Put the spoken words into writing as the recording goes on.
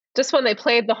just when they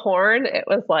played the horn, it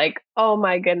was like, oh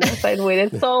my goodness, I'd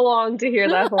waited so long to hear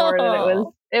that horn, and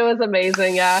it was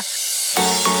amazing. Yeah.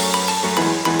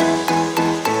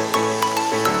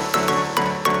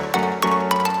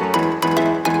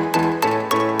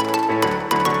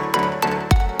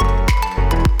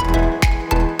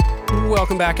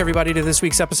 Welcome back, everybody, to this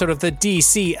week's episode of the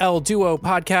DCL Duo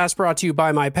podcast, brought to you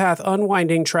by My Path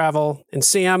Unwinding Travel. And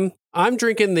Sam, I'm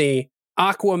drinking the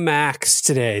Aqua Max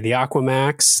today. The Aqua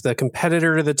Max, the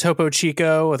competitor to the Topo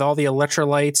Chico, with all the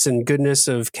electrolytes and goodness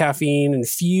of caffeine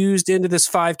infused into this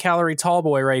 5-calorie tall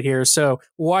boy right here. So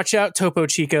watch out, Topo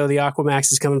Chico. The Aqua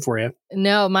Max is coming for you.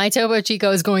 No, my Topo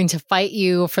Chico is going to fight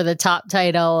you for the top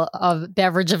title of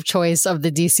beverage of choice of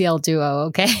the DCL Duo.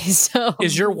 Okay, so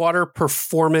is your water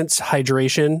performance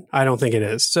hydration? I don't think it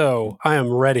is. So I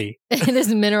am ready. It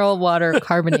is mineral water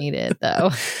carbonated,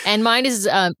 though, and mine is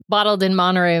bottled in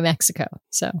Monterrey, Mexico.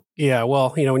 So yeah,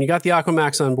 well, you know, when you got the Aqua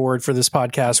Max on board for this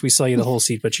podcast, we sell you the whole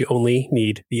seat, but you only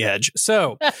need the edge.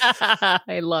 So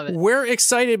I love it. We're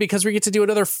excited because we get to do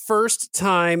another first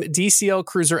time DCL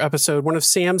Cruiser episode, one of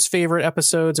Sam's favorite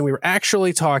episodes. And we were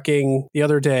actually talking the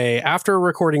other day after a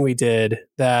recording we did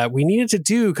that we needed to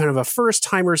do kind of a first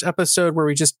timers episode where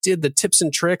we just did the tips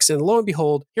and tricks. And lo and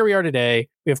behold, here we are today.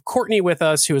 We have Courtney with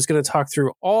us, who is going to talk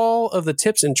through all of the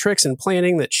tips and tricks and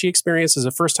planning that she experienced as a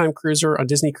first-time cruiser on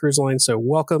Disney Cruise Line. So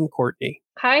welcome, Courtney.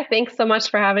 Hi, thanks so much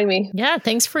for having me. Yeah,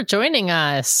 thanks for joining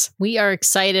us. We are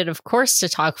excited, of course, to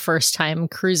talk first-time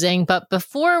cruising. But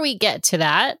before we get to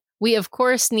that, we, of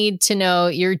course, need to know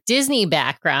your Disney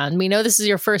background. We know this is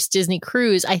your first Disney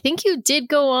cruise. I think you did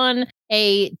go on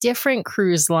a different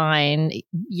cruise line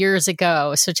years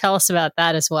ago. So tell us about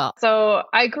that as well. So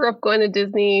I grew up going to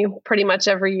Disney pretty much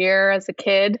every year as a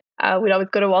kid. We'd always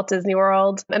go to Walt Disney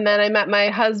World. And then I met my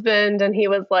husband and he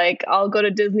was like, I'll go to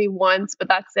Disney once, but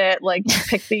that's it. Like,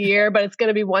 pick the year, but it's going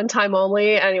to be one time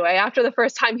only. Anyway, after the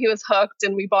first time he was hooked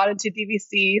and we bought into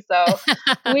DVC. So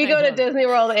we go to Disney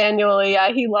World annually.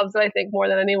 Yeah, he loves it, I think, more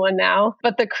than anyone now.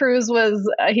 But the cruise was,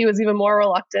 he was even more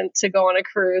reluctant to go on a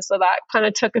cruise. So that kind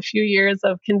of took a few years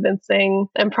of convincing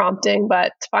and prompting.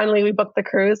 But finally we booked the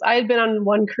cruise. I had been on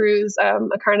one cruise, a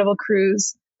Carnival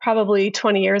cruise, probably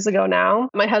 20 years ago now.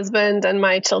 My husband and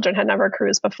my children had never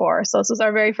cruised before. So this was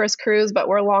our very first cruise, but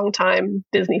we're longtime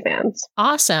Disney fans.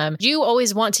 Awesome. You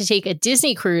always want to take a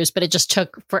Disney cruise, but it just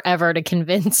took forever to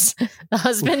convince the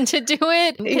husband to do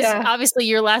it. Because obviously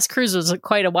your last cruise was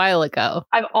quite a while ago.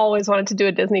 I've always wanted to do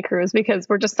a Disney cruise because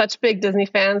we're just such big Disney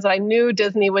fans that I knew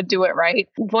Disney would do it right.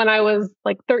 When I was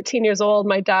like 13 years old,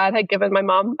 my dad had given my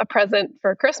mom a present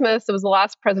for Christmas. It was the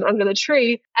last present under the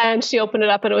tree. And she opened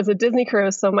it up and it was a Disney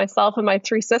cruise. So myself and my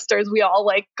 3 sisters, we all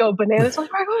like go bananas.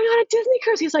 Like, we're going on a Disney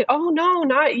cruise. He's like, oh no,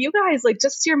 not you guys. Like,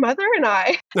 just your mother and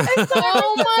I. And so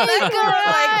oh my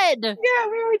God. Like, yeah,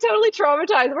 we were totally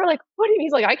traumatized. We're like, what do you mean?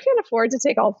 He's like, I can't afford to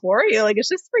take all 4 of you. Like, it's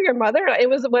just for your mother. It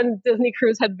was when Disney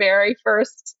Cruise had very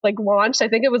first like launched. I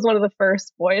think it was one of the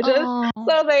first voyages.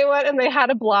 So they went and they had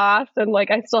a blast. And like,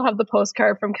 I still have the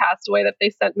postcard from Castaway that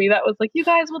they sent me that was like, you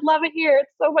guys would love it here.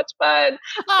 It's so much fun.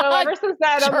 So ever since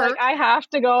then, I'm like, I have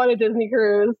to go on a Disney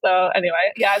cruise. So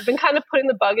anyway, yeah, I've been kind of putting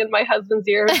the bug in my husband's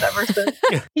ears ever since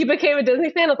he became a Disney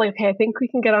fan. I was like, okay, I think we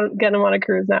can get him on a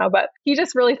cruise now. But he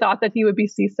just really thought that he would be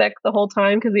seasick the whole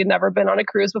time because he had never been on a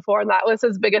cruise before. And that was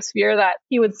his biggest fear, that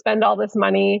he would spend all this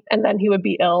money and then he would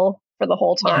be ill for the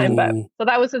whole time. But so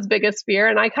that was his biggest fear.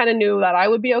 And I kind of knew that I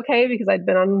would be okay because I'd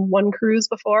been on one cruise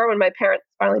before when my parents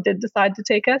finally did decide to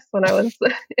take us when I was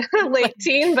late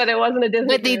teen, but it wasn't a Disney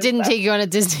cruise. But they didn't take you on a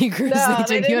Disney cruise. No,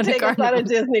 they didn't take us on a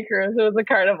Disney cruise. It was a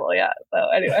Carnival, yeah. So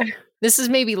anyway. This is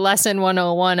maybe lesson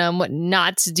 101 on what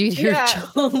not to do to your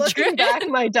children. Looking back,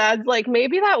 my dad's like,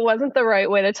 maybe that wasn't the right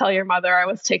way to tell your mother I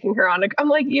was taking her on. I'm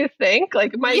like, you think?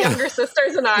 Like, my younger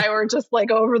sisters and I were just like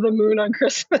over the moon on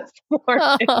Christmas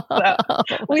morning.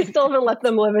 So we still haven't let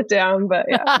them live it down, but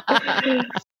yeah.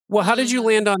 Well, how did you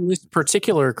land on this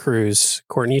particular cruise,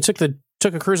 Courtney? You took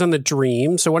a cruise on the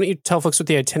Dream. So why don't you tell folks what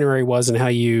the itinerary was and how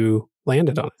you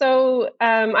landed on it? So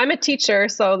I'm a teacher,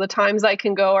 so the times I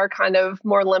can go are kind of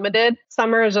more limited.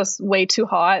 Summer is just way too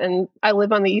hot, and I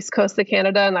live on the east coast of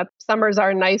Canada, and that summers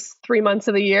are nice 3 months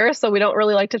of the year, so we don't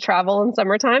really like to travel in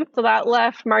summertime. So that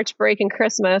left March break and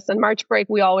Christmas, and March break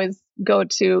we always go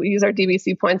to use our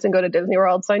DVC points and go to Disney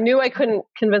World. So I knew I couldn't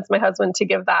convince my husband to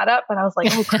give that up, but I was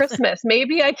like, oh, Christmas,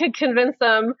 maybe I could convince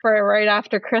them for right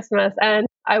after Christmas. And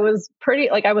I was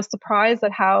I was surprised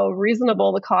at how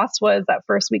reasonable the cost was that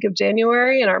first week of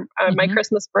January. And my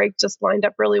Christmas break just lined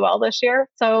up really well this year.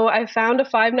 So I found a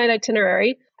 5-night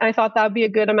itinerary, and I thought that would be a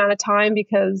good amount of time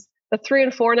because the 3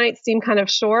 and 4 nights seem kind of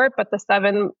short, but the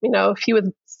 7, if he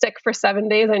would sick for 7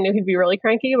 days, I knew he'd be really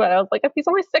cranky. But I was like, if he's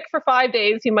only sick for 5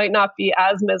 days, he might not be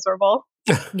as miserable.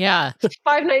 Yeah.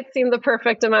 5 nights seemed the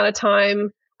perfect amount of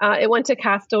time. It went to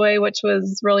Castaway, which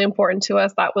was really important to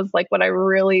us. That was like what I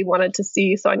really wanted to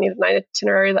see. So I needed an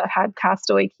itinerary that had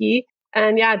Castaway Cay.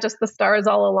 And yeah, just the stars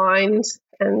all aligned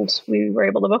and we were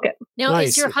able to book it. Now,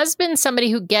 Is your husband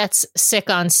somebody who gets sick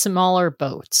on smaller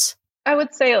boats? I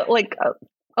would say like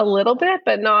a little bit,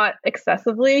 but not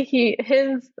excessively.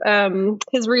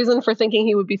 His reason for thinking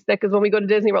he would be sick is when we go to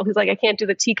Disney World, he's like, I can't do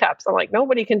the teacups. I'm like,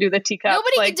 nobody can do the teacups.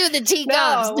 Nobody can do the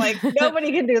teacups. No, like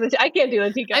nobody can do I can't do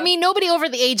the teacups. I mean, nobody over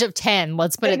the age of 10,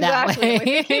 let's put it that way. Like,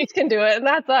 the kids can do it, and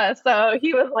that's us. So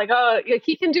he was like, oh,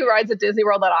 he can do rides at Disney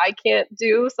World that I can't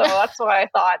do. So that's why I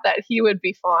thought that he would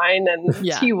be fine. And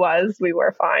we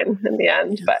were fine in the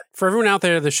end. But for everyone out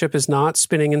there, the ship is not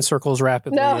spinning in circles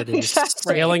rapidly. No, it is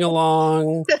sailing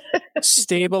along.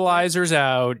 Stabilizers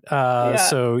out.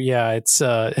 So yeah, it's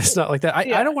not like that.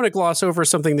 I don't want to gloss over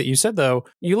something that you said though.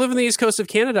 You live in the East Coast of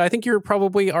Canada. I think you're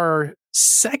probably our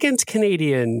second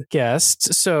Canadian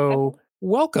guest. So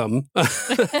welcome.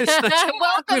 Welcome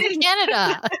to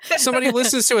Canada. Somebody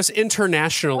listens to us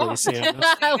internationally, Sam.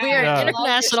 We are an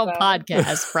international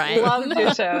podcast, Brian. Love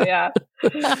your show, yeah.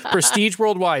 Prestige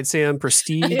worldwide, Sam.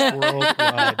 Prestige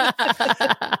worldwide.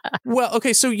 Well,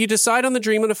 okay, so you decide on the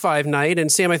Dream on a 5 night,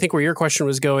 and Sam, I think where your question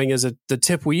was going is the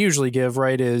tip we usually give,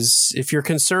 right, is if you're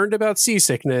concerned about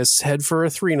seasickness, head for a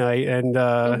 3 night and,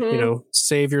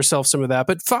 save yourself some of that.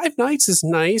 But 5 nights is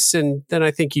nice, and then I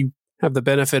think you have the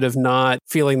benefit of not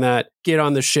feeling that get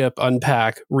on the ship,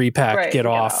 unpack, repack, get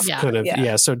off kind of.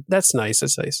 Yeah. So that's nice.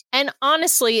 That's nice. And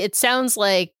honestly, it sounds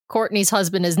like Courtney's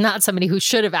husband is not somebody who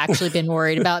should have actually been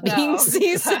worried about being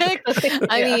seasick. Exactly.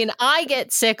 I mean, I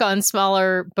get sick on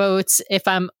smaller boats if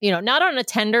I'm, not on a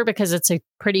tender because it's a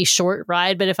pretty short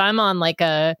ride, but if I'm on like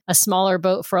a smaller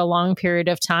boat for a long period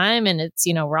of time and it's,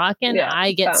 rocking,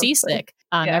 I get seasick.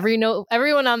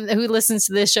 Everyone who listens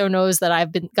to this show knows that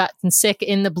I've gotten sick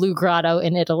in the Blue Grotto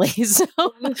in Italy. So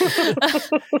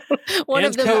one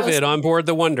of the COVID on board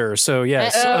the Wonder. So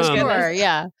yes,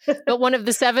 but one of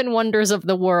the 7 wonders of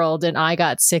the world, and I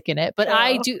got sick in it. But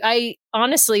I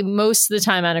honestly, most of the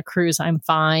time on a cruise, I'm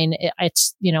fine.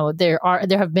 It's there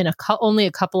have been only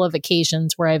a couple of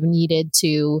occasions where I've needed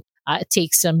to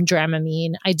take some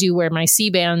Dramamine. I do wear my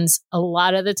C-bands a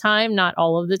lot of the time, not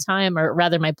all of the time, or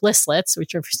rather my Blisslets,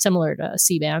 which are similar to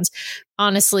C-bands.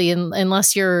 Honestly,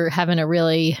 unless you're having a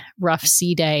really rough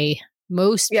sea day,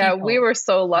 most people we were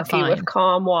so lucky with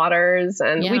calm waters,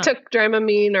 and we took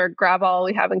Dramamine or Gravol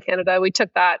we have in Canada. We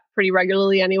took that pretty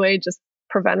regularly anyway, just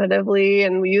preventatively,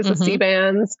 and we used the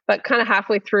C-bands. But kind of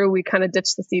halfway through, we kind of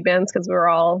ditched the C-bands because we were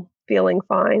all feeling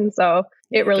fine. So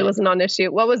it really was a non-issue.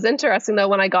 What was interesting though,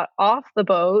 when I got off the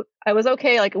boat, I was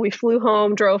okay. Like we flew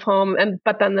home, drove home,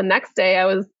 but then the next day I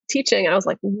was teaching and I was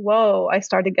like, whoa, I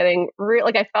started getting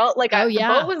I felt like the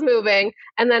boat was moving.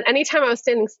 And then anytime I was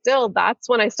standing still, that's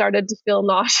when I started to feel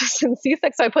nauseous and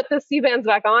seasick. So I put the C-bands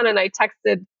back on and I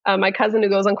texted my cousin who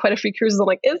goes on quite a few cruises. I'm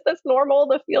like, is this normal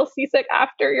to feel seasick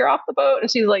after you're off the boat?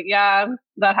 And she's like, yeah,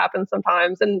 that happens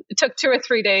sometimes. And it took 2 or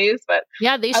 3 days, but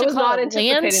they should I was call not it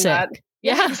anticipating land sick. that.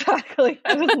 Yeah, exactly.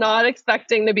 I was not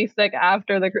expecting to be sick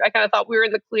after the cruise. I kind of thought we were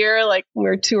in the clear, like we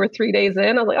were 2 or 3 days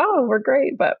in. I was like, oh, we're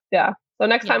great. But yeah. So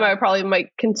next time I probably might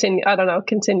continue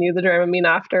the Dramamine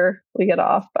after we get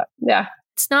off. But yeah.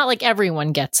 It's not like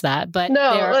everyone gets that, but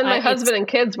no, and my husband and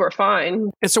kids were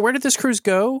fine. And so where did this cruise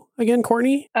go again,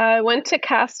 Courtney? I went to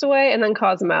Castaway and then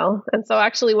Cozumel. And so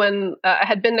actually when I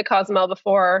had been to Cozumel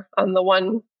before on the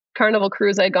one Carnival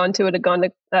cruise I had gone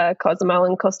to Cozumel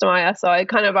and Costa Maya. So I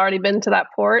kind of already been to that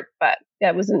port, but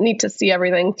it was neat to see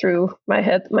everything through my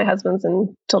husband's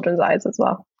and children's eyes as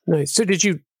well. Nice. So did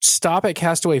you stop at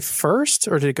Castaway first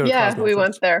or did it go to Cozumel we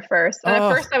went there first. And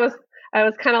at first I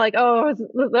was kind of like,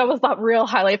 that was the real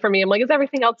highlight for me. I'm like, is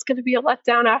everything else going to be a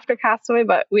letdown after Castaway?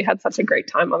 But we had such a great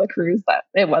time on the cruise that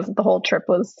it wasn't. The whole trip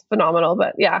was phenomenal.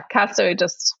 But yeah, Castaway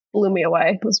just blew me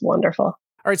away. It was wonderful.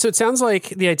 All right. So it sounds like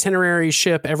the itinerary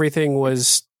ship, everything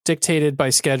was dictated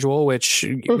by schedule, which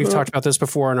we've talked about this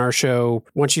before on our show.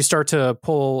 Once you start to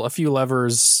pull a few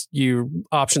levers, your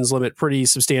options limit pretty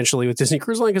substantially with Disney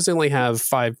Cruise Line because they only have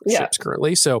 5 ships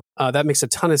currently. So that makes a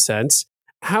ton of sense.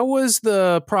 How was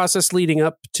the process leading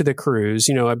up to the cruise?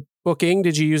 Booking,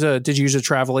 did you use a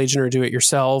travel agent or do it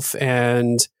yourself?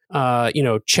 And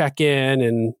check in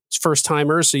and first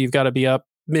timers. So you've got to be up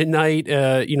midnight,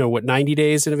 90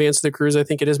 days in advance of the cruise, I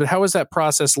think it is. But how was that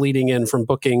process leading in from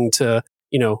booking to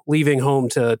leaving home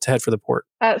to head for the port?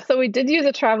 So we did use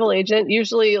a travel agent.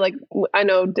 Usually, like, I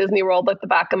know Disney World like the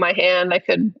back of my hand. I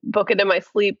could book it in my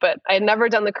sleep, but I had never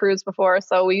done the cruise before.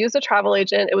 So we used a travel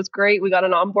agent. It was great. We got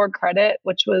an onboard credit,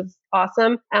 which was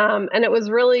awesome. And it was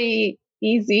really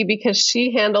easy because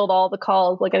she handled all the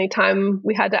calls. Like anytime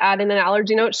we had to add in an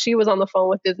allergy note, she was on the phone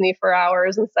with Disney for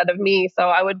hours instead of me. So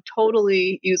I would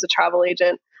totally use a travel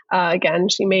agent. Again,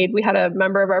 we had a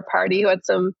member of our party who had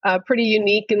some pretty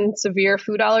unique and severe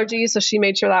food allergies. So she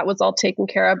made sure that was all taken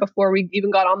care of before we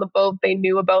even got on the boat. They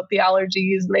knew about the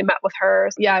allergies and they met with her.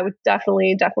 So yeah, I would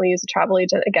definitely use a travel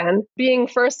agent again. Being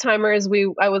first timers,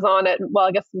 I was on at,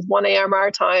 I guess it was 1 a.m. our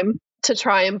time to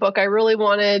try and book. I really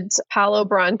wanted Palo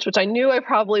Brunch, which I knew I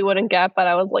probably wouldn't get, but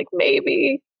I was like,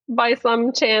 maybe by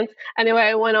some chance. Anyway,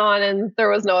 I went on and there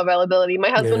was no availability. My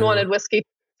husband wanted whiskey,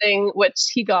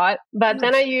 which he got. But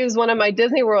then I used one of my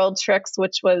Disney World tricks,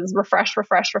 which was refresh.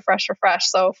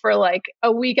 So for like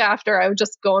a week after, I would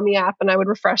just go on the app and I would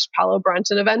refresh Palo Brunch.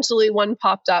 And eventually one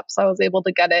popped up. So I was able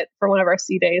to get it for one of our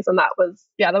sea days. And that was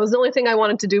the only thing I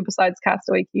wanted to do besides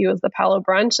Castaway Cay was the Palo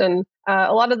Brunch. And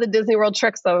a lot of the Disney World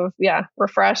tricks of,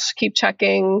 refresh, keep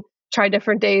checking, try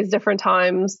different days, different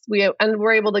times.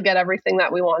 We're able to get everything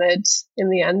that we wanted in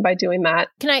the end by doing that.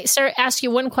 Can I ask you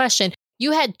one question?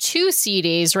 You had 2 sea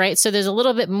days, right? So there's a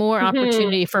little bit more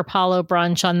opportunity for Palo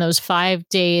Brunch on those 5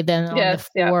 day than on the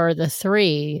 4 or the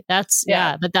 3.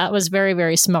 But that was very,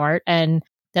 very smart. And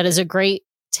that is a great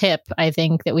tip, I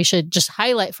think, that we should just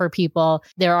highlight for people.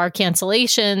 There are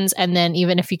cancellations. And then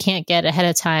even if you can't get ahead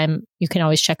of time, you can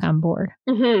always check on board.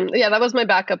 Mm-hmm. Yeah, that was my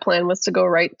backup plan, was to go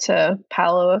right to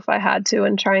Palo if I had to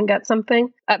and try and get something.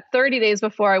 At 30 days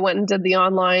before I went and did the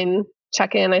online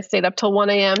check-in, I stayed up till 1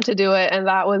 a.m. to do it. And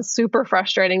that was super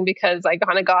frustrating because I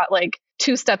kind of got like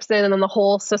 2 steps in and then the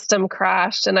whole system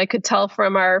crashed. And I could tell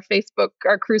from our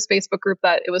cruise Facebook group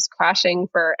that it was crashing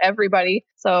for everybody.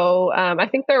 So I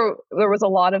think there was a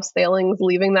lot of sailings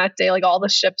leaving that day. Like all the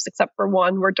ships except for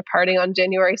one were departing on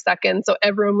January 2nd. So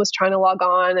everyone was trying to log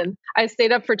on. And I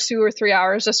stayed up for 2 or 3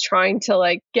 hours just trying to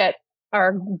like get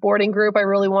our boarding group. I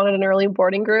really wanted an early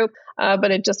boarding group,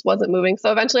 but it just wasn't moving. So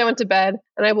eventually I went to bed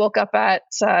and I woke up at,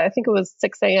 I think it was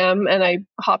 6 a.m. and I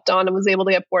hopped on and was able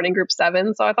to get boarding group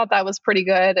 7. So I thought that was pretty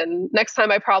good. And next time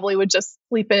I probably would just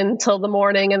sleep in till the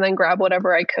morning and then grab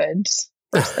whatever I could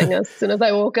first thing as soon as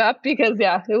I woke up, because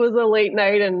it was a late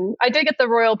night. And I did get the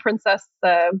Royal Princess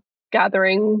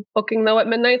Gathering booking though at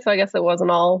midnight. So I guess it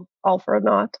wasn't all for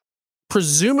naught.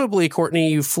 Presumably,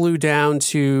 Courtney, you flew down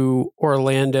to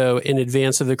Orlando in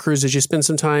advance of the cruise. Did you spend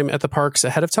some time at the parks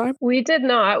ahead of time? We did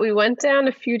not. We went down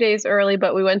a few days early,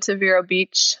 but we went to Vero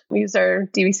Beach. We used our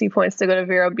DVC points to go to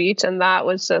Vero Beach, and that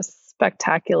was just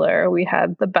spectacular. We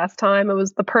had the best time. It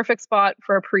was the perfect spot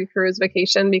for a pre-cruise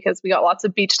vacation because we got lots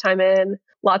of beach time in,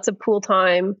 lots of pool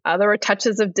time. There were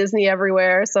touches of Disney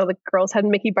everywhere. So the girls had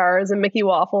Mickey bars and Mickey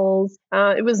waffles.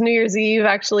 It was New Year's Eve,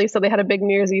 actually. So they had a big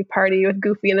New Year's Eve party with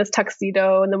Goofy in his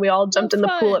tuxedo. And then we all jumped in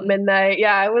the pool at midnight.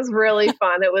 Yeah, it was really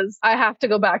fun. I have to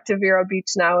go back to Vero Beach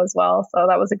now as well. So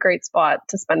that was a great spot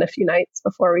to spend a few nights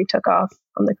before we took off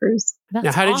on the cruise.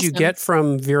 Now, how did you get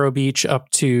from Vero Beach up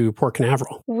to Port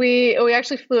Canaveral? We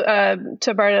actually flew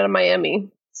to Barnett and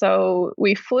Miami. So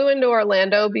we flew into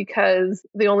Orlando because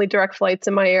the only direct flights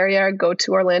in my area go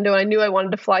to Orlando. And I knew I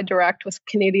wanted to fly direct with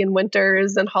Canadian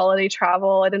winters and holiday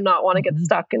travel. I did not want to get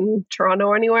stuck in Toronto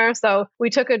or anywhere. So we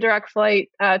took a direct flight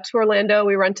to Orlando.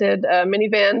 We rented a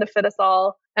minivan to fit us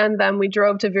all. And then we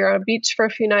drove to Vero Beach for a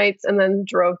few nights and then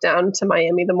drove down to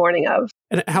Miami the morning of.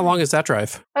 And how long is that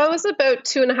drive? It was about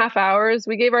 2.5 hours.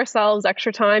 We gave ourselves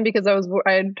extra time because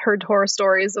I had heard horror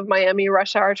stories of Miami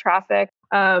rush hour traffic.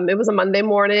 It was a Monday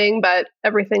morning, but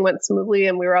everything went smoothly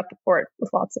and we were at the port with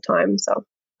lots of time. So.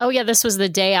 Oh, yeah. This was the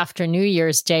day after New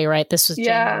Year's Day, right? This was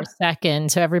January 2nd.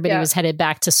 So everybody was headed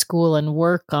back to school and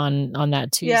work on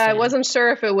that Tuesday. Yeah, I wasn't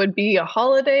sure if it would be a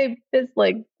holiday,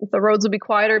 like if the roads would be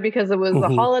quieter because it was a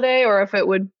holiday, or if it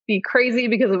would be crazy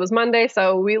because it was Monday.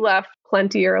 So we left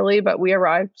plenty early, but we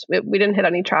arrived. We didn't hit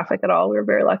any traffic at all. We were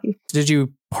very lucky. Did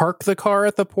you park the car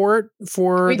at the port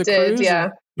for the cruise? We did, yeah.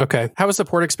 Okay. How was the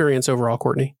port experience overall,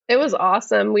 Courtney? It was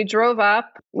awesome. We drove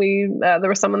up. There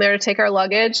was someone there to take our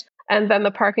luggage. And then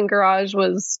the parking garage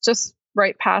was just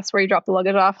right past where you drop the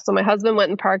luggage off. So my husband went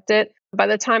and parked it. By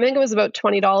the time, I think it was about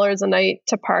 $20 a night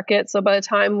to park it. So by the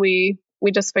time we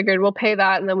just figured we'll pay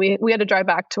that. And then we had to drive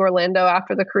back to Orlando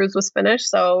after the cruise was finished.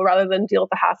 So rather than deal with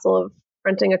the hassle of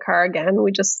renting a car again,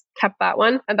 we just kept that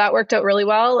one. And that worked out really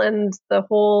well. And the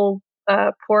whole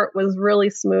port was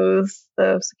really smooth.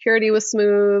 The security was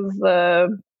smooth.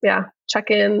 The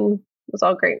check-in was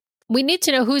all great. we need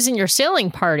to know who's in your sailing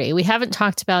party. We haven't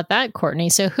talked about that, Courtney.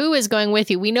 So who is going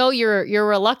with you? We know your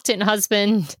reluctant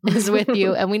husband is with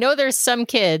you, and we know there's some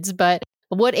kids, but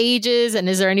what ages, and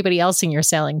is there anybody else in your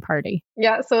sailing party?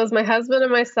 Yeah, so it was my husband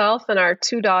and myself and our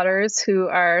 2 daughters who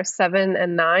are 7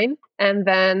 and 9. And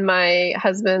then my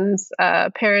husband's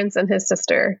parents and his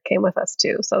sister came with us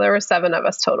too. So there were 7 of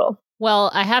us total.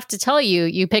 Well, I have to tell you,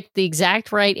 you picked the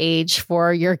exact right age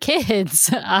for your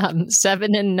kids,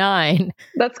 7 and 9.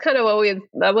 That's kind of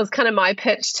that was kind of my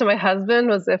pitch to my husband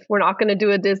was if we're not going to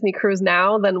do a Disney cruise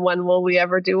now, then when will we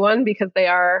ever do one? Because they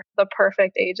are the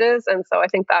perfect ages. And so I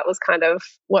think that was kind of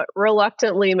what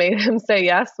reluctantly made him say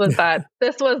yes, was that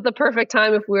this was the perfect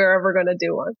time if we were ever going to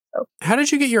do one. So. How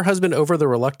did you get your husband over the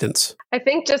reluctance? I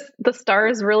think just the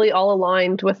stars really all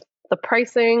aligned with the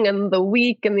pricing and the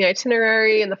week and the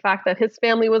itinerary and the fact that his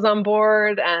family was on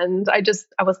board. And I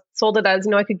was sold it as,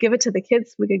 I could give it to the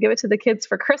kids. We could give it to the kids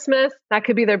for Christmas. That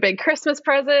could be their big Christmas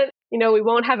present. We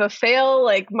won't have a fail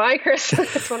like my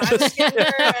Christmas when I was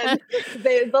younger, and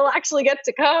they'll actually get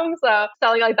to come. So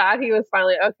something like that, he was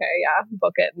finally, okay, yeah,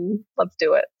 book it and let's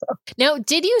do it. So. Now,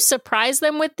 did you surprise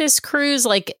them with this cruise,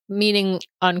 like meaning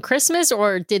on Christmas,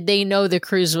 or did they know the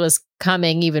cruise was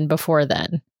coming even before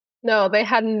then? No, they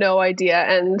had no idea.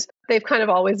 And they've kind of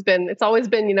always been,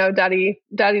 daddy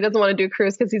doesn't want to do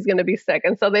cruise because he's going to be sick.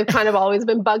 And so they've kind of always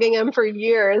been bugging him for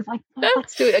years. Like,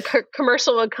 let's do it. A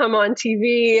commercial would come on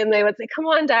TV and they would say, come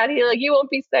on, daddy, like you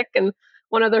won't be sick. And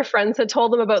one of their friends had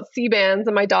told them about C-bands,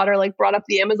 and my daughter brought up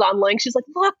the Amazon link. She's like,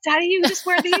 look, daddy, you just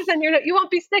wear these and you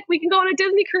won't be sick. We can go on a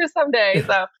Disney cruise someday.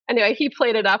 So anyway, he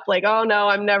played it up like, oh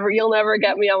no, you'll never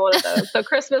get me on one of those. So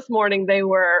Christmas morning, they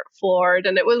were floored,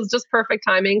 and it was just perfect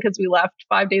timing because we left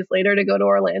 5 days later to go to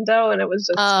Orlando, and it was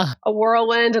just a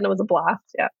whirlwind, and it was a blast.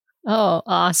 Yeah. Oh,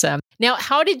 awesome. Now,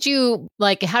 how did you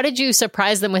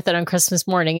surprise them with it on Christmas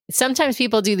morning? Sometimes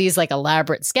people do these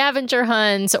elaborate scavenger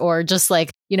hunts or just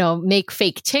make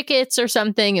fake tickets or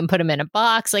something and put them in a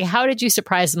box. How did you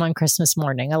surprise them on Christmas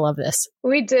morning? I love this.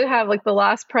 We did have the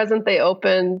last present they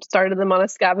opened, started them on a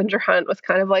scavenger hunt with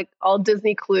kind of all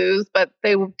Disney clues, but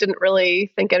they didn't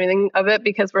really think anything of it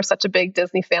because we're such a big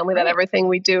Disney family that everything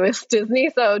we do is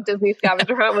Disney. So Disney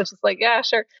scavenger hunt was just yeah,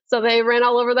 sure. So they ran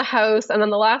all over the house. And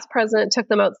then the last present took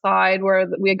them outside where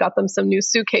we had got them some new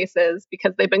suitcases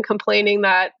because they've been complaining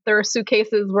that their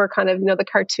suitcases were kind of, the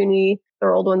cartoony.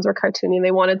 Their old ones were cartoony.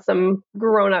 They wanted some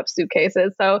grown-up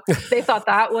suitcases. So they thought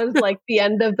that was the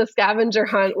end of the scavenger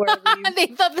hunt. Where they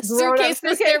thought the suitcase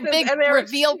was their big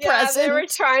reveal present. They were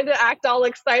trying to act all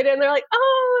excited. And they're like,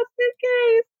 oh, a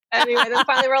suitcase. Anyway, then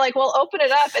finally we're like, well, open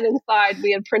it up. And inside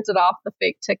we had printed off the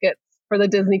fake tickets for the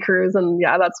Disney cruise. And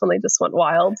yeah, that's when they just went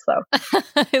wild. So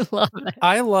I love it.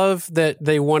 I love that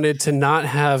they wanted to not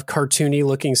have cartoony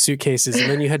looking suitcases. And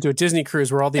then you head to a Disney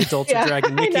cruise where all the adults are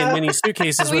dragging Mickey and Minnie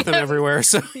suitcases with them everywhere.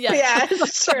 So yeah,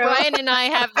 it's true. Brian and I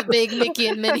have the big Mickey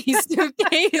and Minnie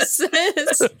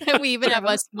suitcases. And we even have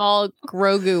a small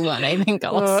Grogu one, I think.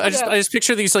 Also. I just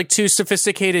picture these 2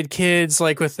 sophisticated kids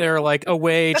with their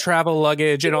away travel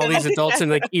luggage and all these adults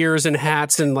in ears and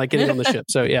hats and getting on the ship.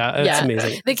 So yeah, it's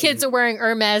amazing. The kids are wearing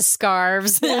Hermes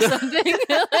scarves or something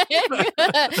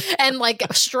and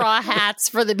straw hats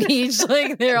for the beach.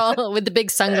 They're all with the big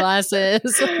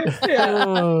sunglasses.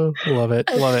 Love it.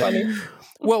 Funny.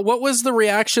 Well, what was the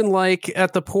reaction like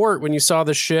at the port when you saw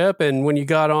the ship and when you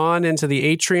got on into the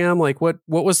atrium? What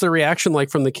was the reaction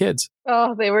like from the kids?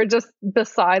 Oh, they were just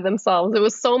beside themselves. It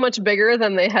was so much bigger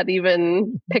than they had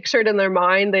even pictured in their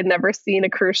mind. They'd never seen a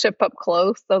cruise ship up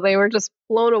close. So they were just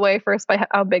blown away first by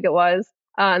how big it was.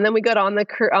 And then we got on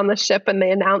the ship and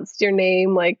they announced your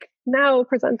name, now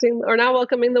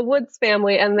welcoming the Woods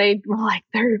family. And they were like,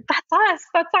 that's us.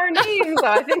 That's our name. So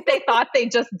I think they thought they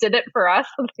just did it for us.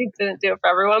 They didn't do it for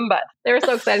everyone, but they were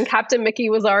so excited. Captain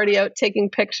Mickey was already out taking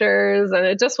pictures, and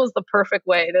it just was the perfect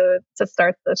way to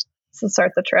start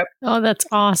the trip. Oh, that's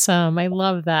awesome. I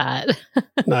love that.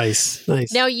 Nice.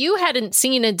 Now, you hadn't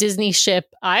seen a Disney ship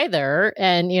either.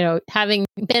 And, having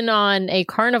been on a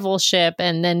Carnival ship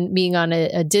and then being on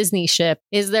a Disney ship,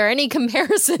 is there any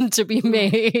comparison to be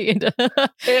made?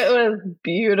 It was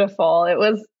beautiful. It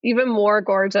was even more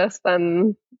gorgeous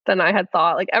than I had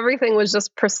thought. Everything was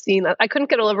just pristine. I couldn't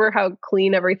get over how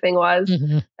clean everything was.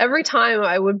 Mm-hmm. Every time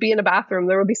I would be in a bathroom,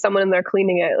 there would be someone in there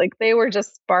cleaning it. They were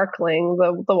just sparkling,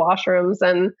 the washrooms.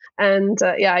 And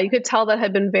you could tell that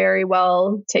had been very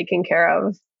well taken care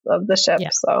of the ship. Yeah.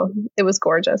 So it was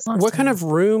gorgeous. Awesome. What kind of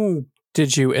room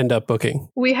did you end up booking?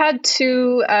 We had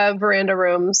 2 veranda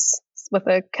rooms with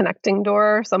a connecting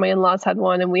door. So my in-laws had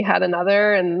one and we had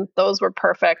another, and those were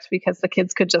perfect because the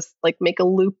kids could just like make a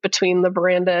loop between the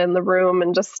veranda and the room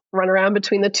and just run around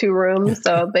between the two rooms.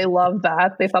 So they loved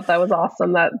that. They thought that was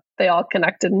awesome that they all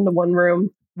connected into one room.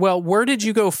 Well, where did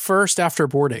you go first after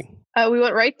boarding? We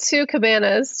went right to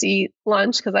Cabanas to eat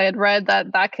lunch because I had read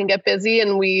that can get busy,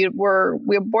 and we were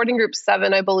boarding group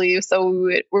 7, I believe. So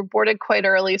we were boarded quite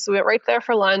early. So we went right there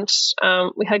for lunch.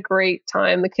 We had a great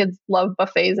time. The kids love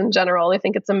buffets in general. They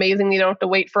think it's amazing. You don't have to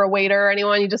wait for a waiter or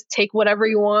anyone. You just take whatever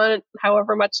you want,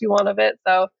 however much you want of it.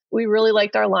 So we really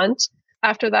liked our lunch.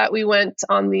 After that, we went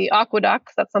on the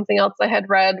aqueduct. That's something else I had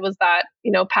read was that,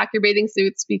 pack your bathing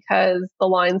suits because the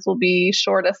lines will be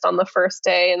shortest on the first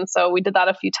day. And so we did that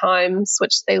a few times,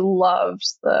 which they loved,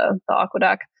 the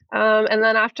aqueduct. And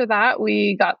then after that,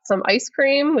 we got some ice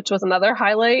cream, which was another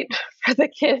highlight for the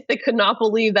kids. They could not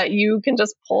believe that you can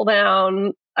just pull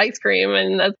down ice cream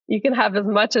and you can have as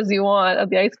much as you want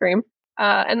of the ice cream.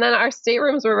 And then our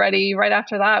staterooms were ready right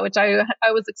after that, which I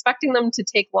was expecting them to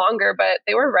take longer, but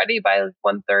they were ready by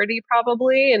 1:30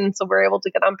 probably. And so we're able to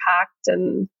get unpacked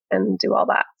and do all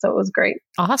that. So it was great.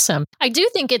 Awesome. I do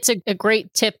think it's a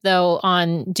great tip, though,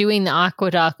 on doing the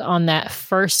aqueduct on that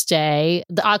first day.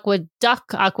 The aqueduct,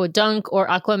 aquadunk, or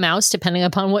aquamouse, depending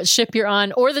upon what ship you're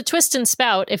on, or the twist and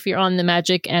spout if you're on the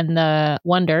Magic and the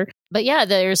Wonder. But yeah,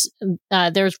 there's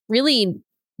really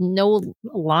no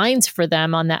lines for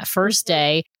them on that first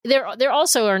day. There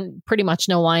also are pretty much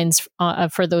no lines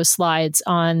for those slides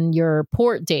on your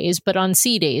port days, but on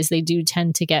sea days, they do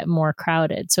tend to get more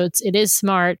crowded. So it is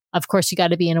smart. Of course, you got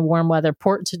to be in a warm weather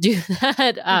port to do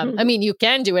that. I mean, you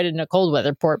can do it in a cold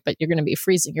weather port, but you're going to be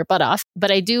freezing your butt off.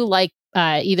 But I do like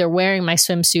either wearing my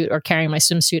swimsuit or carrying my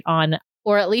swimsuit on,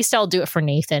 or at least I'll do it for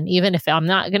Nathan. Even if I'm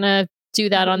not going to do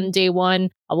that on day one,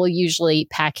 I will usually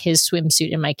pack his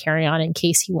swimsuit in my carry-on in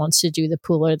case he wants to do the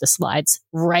pool or the slides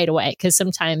right away. Because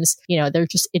sometimes, they're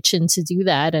just itching to do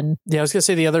that. And yeah, I was going to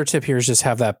say the other tip here is just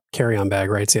have that carry-on bag,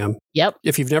 right, Sam? Yep.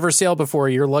 If you've never sailed before,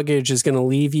 your luggage is going to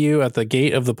leave you at the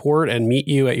gate of the port and meet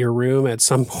you at your room at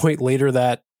some point later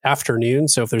that afternoon.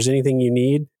 So if there's anything you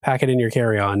need, pack it in your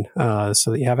carry-on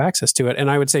so that you have access to it. And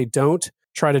I would say don't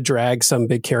try to drag some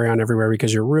big carry-on everywhere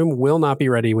because your room will not be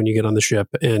ready when you get on the ship,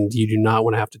 and you do not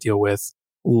want to have to deal with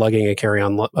lugging a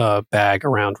carry-on bag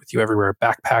around with you everywhere.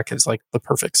 Backpack is like the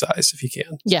perfect size if you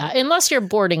can. Yeah, unless you're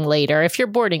boarding later. If you're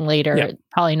boarding later,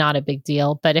 probably not a big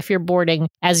deal. But if you're boarding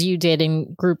as you did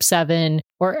in Group 7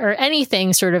 or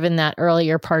anything sort of in that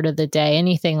earlier part of the day,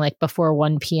 anything like before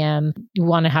 1 p.m., you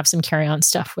want to have some carry-on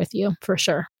stuff with you for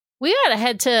sure. We got to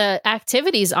head to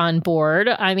activities on board.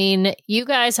 I mean, you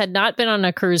guys had not been on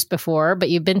a cruise before,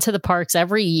 but you've been to the parks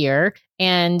every year.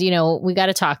 And, we got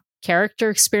to talk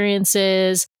character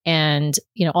experiences and,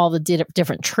 all the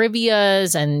different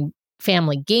trivias and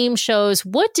family game shows.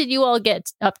 What did you all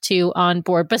get up to on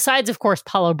board? Besides, of course,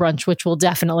 Palo Brunch, which we'll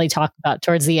definitely talk about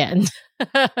towards the end.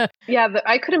 Yeah,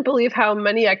 I couldn't believe how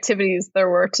many activities there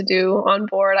were to do on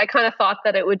board. I kind of thought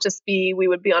that it would just be, we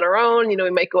would be on our own, we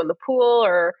might go in the pool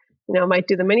or might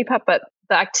do the mini putt, but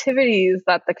the activities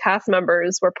that the cast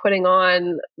members were putting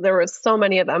on, there was so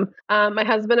many of them. My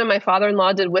husband and my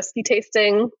father-in-law did whiskey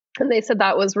tasting, and they said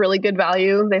that was really good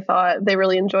value. They thought they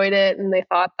really enjoyed it, and they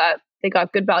thought that they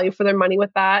got good value for their money with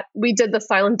that. We did the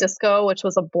silent disco, which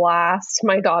was a blast.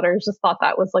 My daughters just thought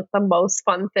that was like the most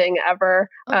fun thing ever.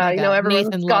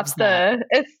 Everyone's got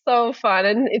it's so fun.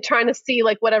 And trying to see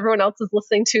like what everyone else is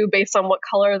listening to based on what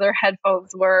color their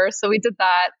headphones were. So we did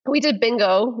that. We did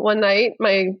bingo one night.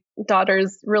 My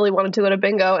daughters really wanted to go to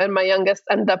bingo, and my youngest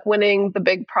ended up winning the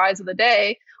big prize of the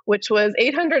day, which was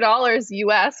 $800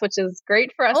 US, which is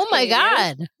great for us. Oh my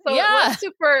God. So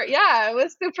it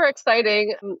was super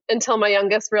exciting until my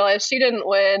youngest realized she didn't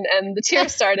win and the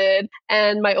tears started.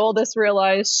 And my oldest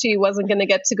realized she wasn't going to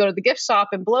get to go to the gift shop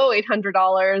and blow $800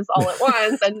 all at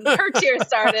once. And her tears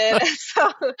started.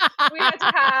 So we had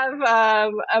to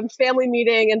have a family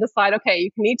meeting and decide, okay, you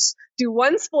can each do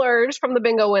one splurge from the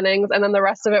bingo winnings, and then the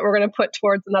rest of it we're going to put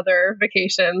towards another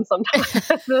vacation sometime.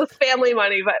 This is family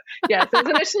money. But yes, it was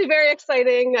initially very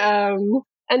exciting.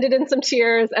 Ended in some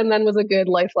tears, and then was a good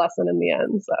life lesson in the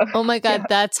end. So, oh my God,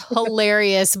 that's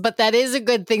hilarious. But that is a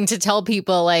good thing to tell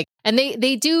people. And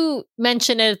they do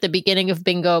mention it at the beginning of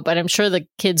bingo, but I'm sure the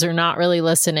kids are not really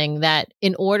listening, that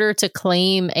in order to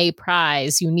claim a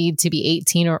prize, you need to be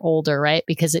 18 or older, right?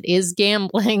 Because it is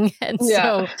gambling. And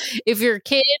so if your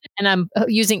kid, and I'm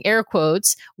using air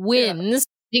quotes, wins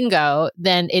bingo,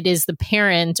 then it is the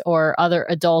parent or other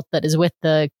adult that is with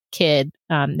the kid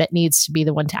that needs to be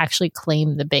the one to actually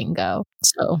claim the bingo.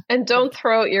 And don't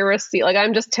throw out your receipt. Like,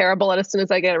 I'm just terrible at, as soon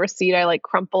as I get a receipt, I like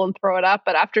crumple and throw it up.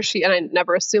 But after and I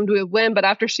never assumed we would win, but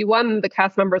after she won, the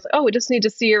cast member was like, oh, we just need to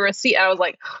see your receipt. And I was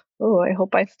like, oh, I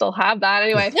hope I still have that.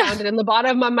 Anyway, I found it in the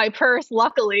bottom of my purse,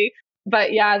 luckily.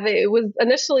 But yeah, it was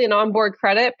initially an onboard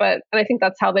credit, and I think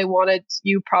that's how they wanted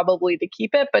you probably to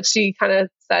keep it. But she kind of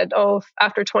said, oh, if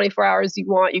after 24 hours you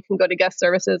can go to guest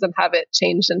services and have it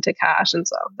changed into cash. And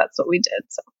so that's what we did.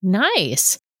 So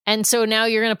nice. And so now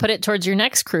you're going to put it towards your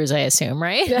next cruise, I assume,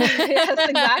 right? Yes,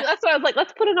 exactly. That's why I was like,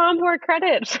 let's put an onboard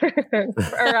credit.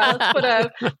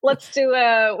 Let's do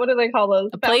a, what do they call those?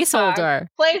 A placeholder.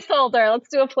 Placeholder. Let's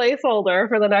do a placeholder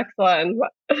for the next one.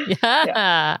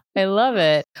 Yeah, I love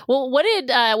it. Well, what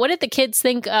did the kids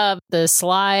think of the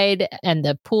slide and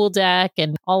the pool deck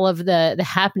and all of the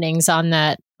happenings on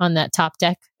that top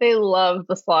deck? They love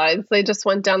the slides. They just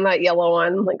went down that yellow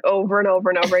one like over and over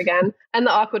and over again. And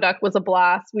the aqueduct was a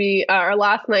blast. Our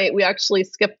last night we actually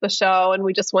skipped the show and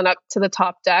we just went up to the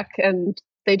top deck and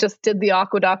they just did the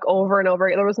aqueduct over and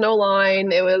over. There was no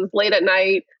line. It was late at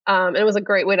night. And it was a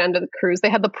great way to end the cruise.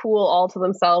 They had the pool all to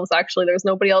themselves. Actually, there was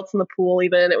nobody else in the pool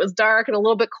even. It was dark and a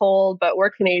little bit cold, but we're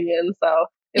Canadian, so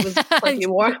it was plenty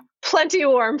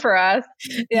warm for us.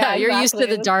 Yeah, you're used to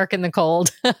the dark and the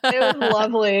cold. It was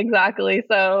lovely. Exactly.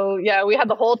 So yeah, we had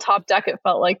the whole top deck, it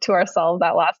felt like, to ourselves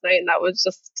that last night. And that was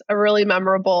just a really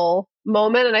memorable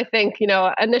moment. And I think,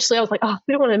 initially I was like, oh,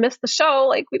 we don't want to miss the show.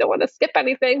 Like, we don't want to skip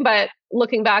anything. But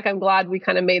looking back, I'm glad we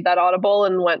kind of made that audible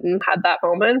and went and had that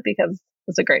moment because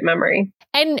it's a great memory.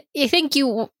 And I think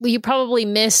you probably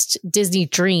missed Disney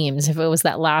Dreams if it was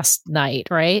that last night,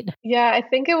 right? Yeah, I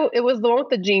think it was the one with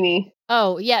the genie.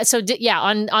 Oh, yeah. So,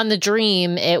 on the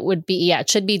Dream, it would be, it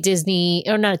should be Disney,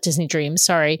 or not Disney Dreams,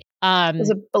 sorry. Is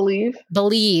it Believe?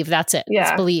 Believe, that's it. Yeah.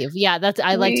 It's Believe. Yeah,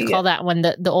 I like to call that one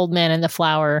the Old Man and the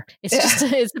Flower. It's just,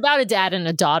 it's about a dad and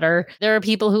a daughter. There are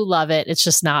people who love it.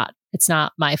 It's not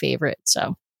my favorite.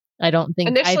 So I don't think.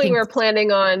 Initially, we were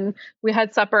planning on, we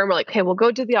had supper and we're like, okay, we'll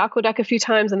go do the aqueduct a few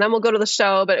times and then we'll go to the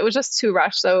show. But it was just too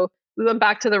rushed. So we went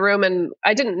back to the room and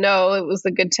I didn't know it was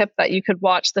a good tip that you could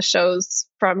watch the shows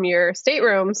from your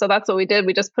stateroom. So that's what we did.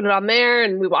 We just put it on there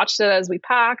and we watched it as we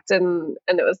packed. And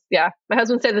it was, my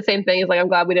husband said the same thing. He's like, I'm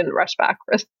glad we didn't rush back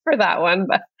for that one.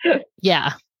 But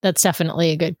yeah, that's definitely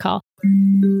a good call.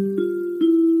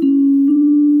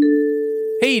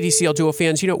 Hey, DCL Duo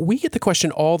fans, we get the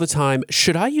question all the time,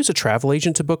 should I use a travel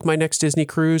agent to book my next Disney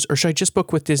cruise or should I just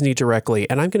book with Disney directly?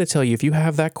 And I'm going to tell you, if you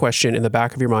have that question in the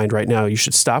back of your mind right now, you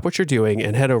should stop what you're doing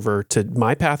and head over to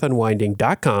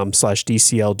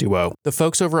mypathunwinding.com/DCL Duo. The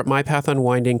folks over at My Path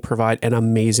Unwinding provide an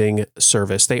amazing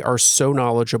service. They are so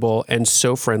knowledgeable and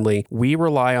so friendly. We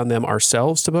rely on them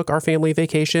ourselves to book our family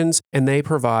vacations and they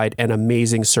provide an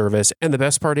amazing service. And the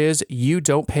best part is you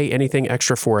don't pay anything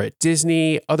extra for it.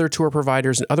 Disney, other tour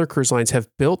providers, and other cruise lines have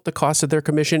built the cost of their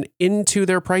commission into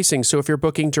their pricing. So if you're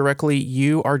booking directly,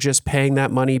 you are just paying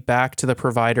that money back to the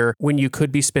provider when you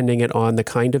could be spending it on the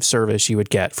kind of service you would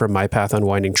get from My Path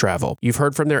Unwinding Travel. You've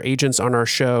heard from their agents on our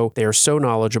show. They are so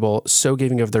knowledgeable, so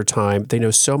giving of their time. They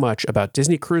know so much about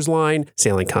Disney Cruise Line,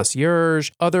 Sailing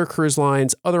Concierge, other cruise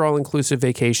lines, other all-inclusive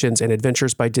vacations, and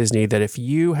Adventures by Disney that if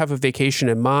you have a vacation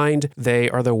in mind, they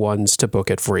are the ones to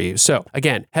book it for you. So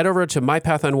again, head over to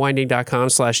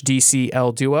mypathunwinding.com/DCL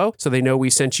Duo so they know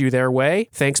we sent you their way.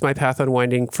 Thanks, My Path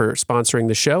Unwinding, for sponsoring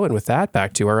the show. And with that,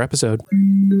 back to our episode.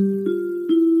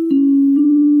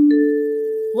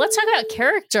 Let's talk about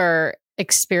character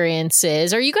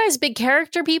experiences. Are you guys big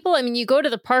character people? I mean, you go to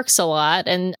the parks a lot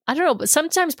and I don't know, but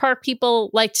sometimes park people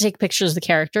like to take pictures of the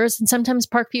characters and sometimes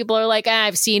park people are like,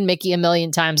 I've seen Mickey a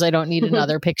million times. I don't need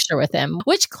another picture with him.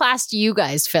 Which class do you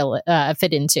guys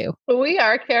fit into? We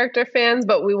are character fans,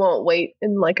 but we won't wait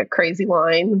in like a crazy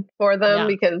line for them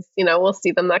because, we'll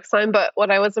see them next time. But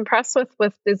what I was impressed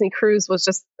with Disney Cruise was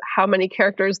just how many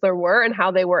characters there were and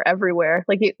how they were everywhere.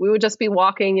 Like we would just be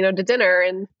walking, to dinner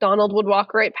and Donald would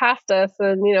walk right past us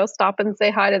and, stop and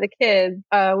say hi to the kids.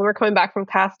 When we were coming back from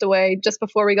Castaway, just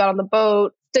before we got on the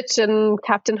boat, Stitch and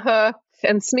Captain Hook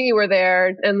and Smee were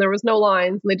there and there was no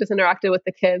lines and they just interacted with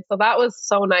the kids. So that was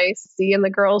so nice to see. And the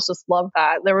girls just loved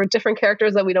that. There were different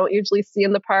characters that we don't usually see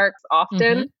in the parks often.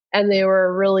 Mm-hmm. And they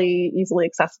were really easily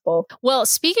accessible. Well,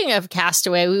 speaking of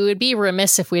Castaway, we would be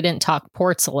remiss if we didn't talk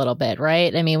ports a little bit,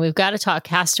 right? I mean, we've got to talk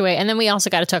Castaway, and then we also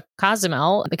got to talk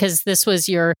Cozumel, because this was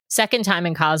your second time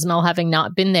in Cozumel, having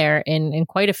not been there in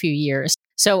quite a few years.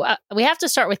 So we have to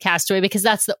start with Castaway because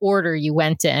that's the order you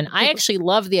went in. I actually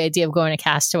love the idea of going to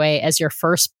Castaway as your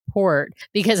first port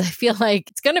because I feel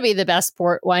like it's going to be the best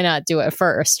port. Why not do it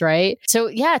first, right? So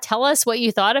yeah, tell us what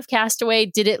you thought of Castaway.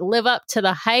 Did it live up to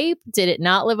the hype? Did it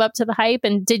not live up to the hype?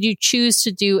 And did you choose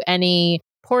to do any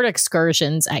port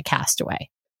excursions at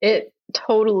Castaway? It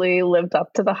totally lived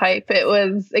up to the hype. It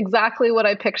was exactly what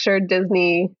I pictured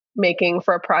Disney making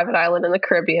for a private island in the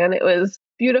Caribbean. It was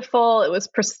beautiful. It was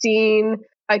pristine.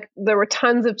 There were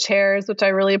tons of chairs, which I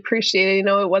really appreciated. You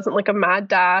know, it wasn't like a mad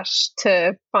dash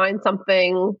to find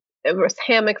something. There was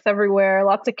hammocks everywhere,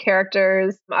 lots of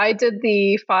characters. I did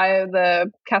the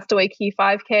Castaway Cay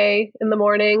 5K in the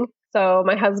morning. So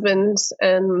my husband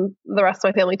and the rest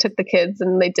of my family took the kids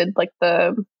and they did like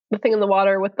the thing in the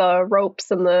water with the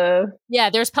ropes and the... Yeah,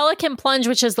 there's Pelican Plunge,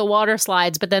 which is the water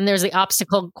slides, but then there's the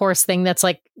obstacle course thing that's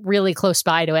like really close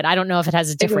by to it. I don't know if it has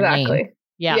a different name.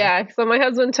 Yeah. So my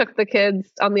husband took the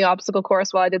kids on the obstacle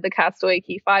course while I did the Castaway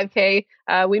Cay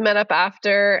 5K. We met up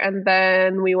after and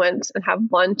then we went and have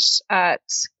lunch at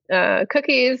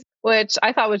Cookies, which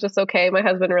I thought was just okay. My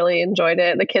husband really enjoyed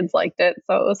it. The kids liked it,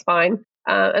 so it was fine.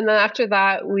 And then after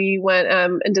that, we went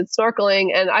and did snorkeling.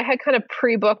 And I had kind of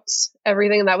pre-booked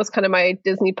everything. And that was kind of my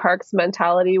Disney parks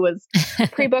mentality, was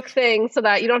pre-book things so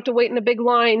that you don't have to wait in a big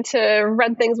line to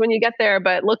rent things when you get there.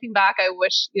 But looking back, I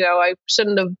wish, I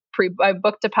shouldn't have I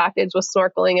booked a package with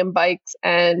snorkeling and bikes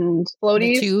and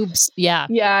floaties. The tubes. Yeah.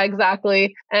 Yeah,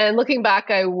 exactly. And looking back,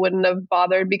 I wouldn't have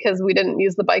bothered because we didn't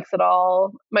use the bikes at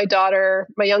all. My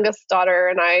youngest daughter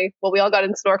and I, we all got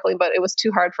in snorkeling, but it was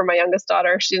too hard for my youngest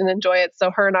daughter. She didn't enjoy it.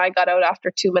 So her and I got out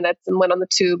after 2 minutes and went on the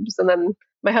tubes. And then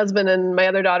my husband and my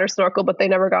other daughter snorkeled, but they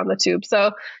never got on the tube.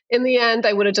 So in the end,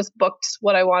 I would have just booked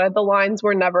what I wanted. The lines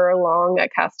were never long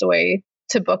at Castaway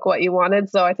to book what you wanted.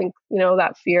 So I think,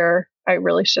 that fear, I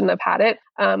really shouldn't have had it.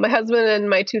 My husband and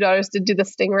my 2 daughters did do the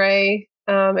Stingray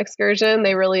excursion.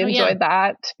 They really enjoyed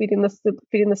that, feeding the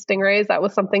stingrays. That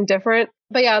was something different.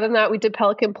 But yeah, other than that, we did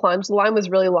Pelican Plunge. The line was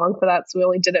really long for that, so we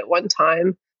only did it one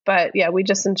time. But yeah, we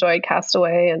just enjoyed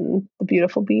Castaway and the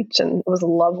beautiful beach, and it was a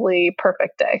lovely,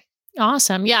 perfect day.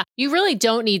 Awesome. Yeah. You really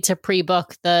don't need to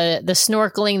pre-book the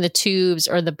snorkeling, the tubes,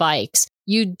 or the bikes.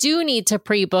 You do need to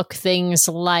pre-book things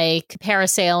like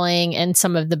parasailing and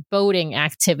some of the boating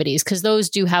activities, because those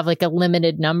do have like a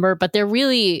limited number, but they're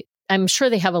really, I'm sure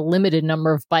they have a limited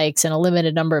number of bikes and a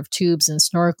limited number of tubes and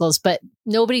snorkels, but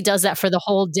nobody does that for the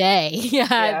whole day.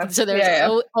 Yeah. So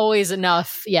there's always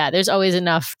enough. Yeah. There's always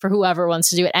enough for whoever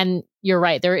wants to do it. And you're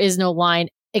right. There is no line,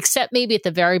 except maybe at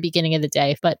the very beginning of the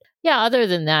day. But yeah, other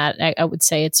than that, I would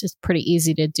say it's just pretty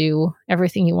easy to do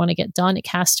everything you want to get done at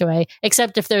Castaway,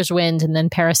 except if there's wind and then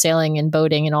parasailing and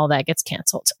boating and all that gets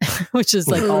canceled, which is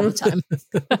like all the time.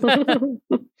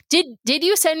 Did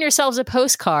you send yourselves a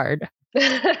postcard?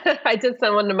 I did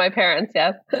send one to my parents,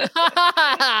 yes.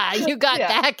 You got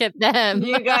back at them.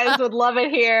 You guys would love it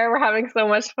here. We're having so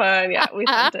much fun. Yeah, we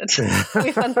sent it.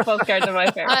 We sent the postcard to my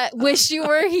parents. Wish you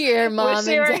were here, Mom and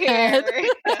Dad.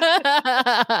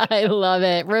 I love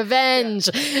it. Revenge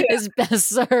is best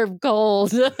served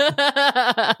cold.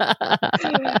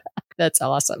 That's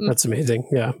awesome. That's amazing.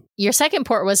 Yeah. Your second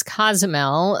port was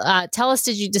Cozumel. Tell us,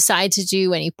 did you decide to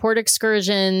do any port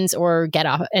excursions or get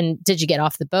off? And did you get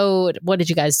off the boat? What did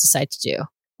you guys decide to do?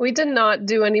 We did not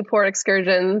do any port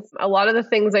excursions. A lot of the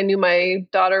things I knew my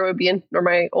daughter would be or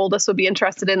my oldest would be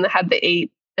interested in that had the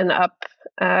 8 and up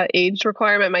age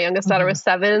requirement. My youngest daughter was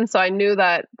 7, so I knew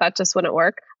that just wouldn't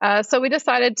work. So we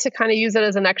decided to kind of use it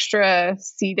as an extra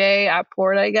sea day at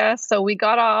port, I guess. So we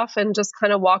got off and just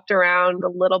kind of walked around a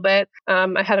little bit.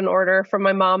 I had an order from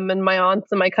my mom and my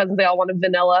aunts and my cousins. They all wanted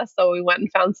vanilla. So we went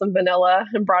and found some vanilla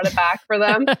and brought it back for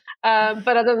them.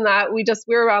 But other than that, we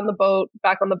were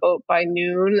back on the boat by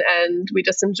noon, and we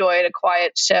just enjoyed a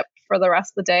quiet ship for the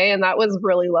rest of the day. And that was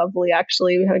really lovely.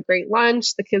 Actually, we had a great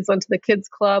lunch. The kids went to the kids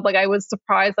club. Like, I was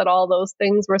surprised that all those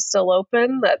things were still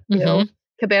open, that,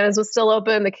 Cabanas was still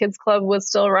open. The kids club was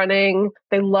still running.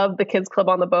 They loved the kids club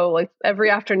on the boat. Like, every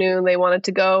afternoon they wanted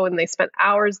to go, and they spent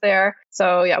hours there.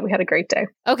 So yeah, we had a great day.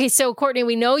 Okay. So Courtney,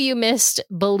 we know you missed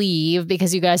Believe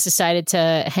because you guys decided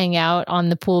to hang out on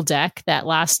the pool deck that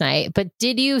last night, but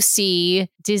did you see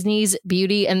Disney's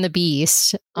Beauty and the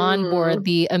Beast on board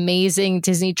the amazing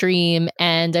Disney Dream?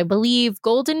 And I believe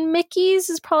Golden Mickey's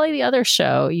is probably the other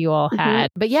show you all had.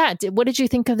 But yeah, what did you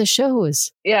think of the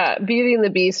shows? Yeah, Beauty and the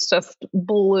Beast just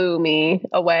blew me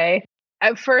away.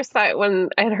 At first, when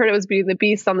I had heard it was Beauty and the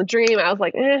Beast on the Dream, I was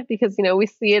like, because, we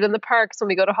see it in the parks when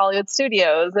we go to Hollywood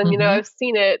Studios. And, I've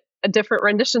seen it, different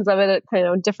renditions of it,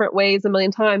 different ways a million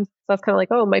times. So I was kind of like,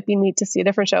 it might be neat to see a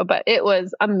different show. But it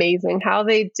was amazing how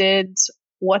they did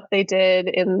what they did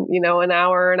in, an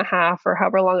hour and a half or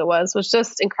however long it was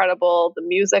just incredible. The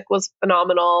music was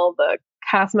phenomenal. The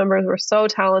cast members were so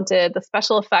talented. The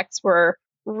special effects were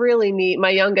really neat. My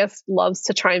youngest loves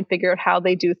to try and figure out how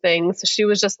they do things. So she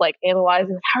was just like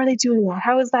analyzing, how are they doing that?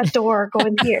 How is that door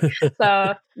going here?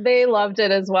 So they loved it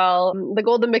as well. The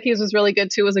Golden Mickeys was really good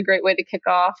too. It was a great way to kick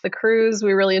off the cruise.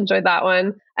 We really enjoyed that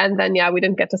one. And then, we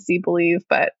didn't get to see Believe,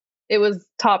 but it was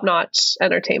top-notch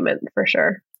entertainment for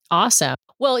sure. Awesome.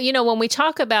 Well, when we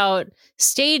talk about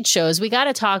stage shows, we got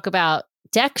to talk about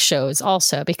deck shows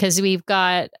also, because we've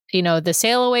got, the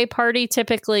sail away party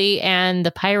typically and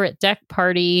the pirate deck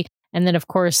party. And then, of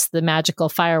course, the magical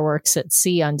fireworks at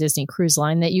sea on Disney Cruise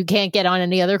Line that you can't get on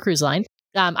any other cruise line.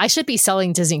 I should be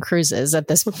selling Disney Cruises at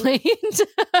this point.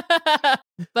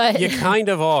 But you kind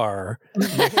of are.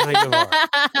 Fair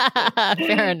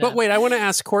enough. But wait, I want to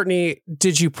ask Courtney,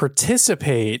 did you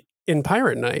participate in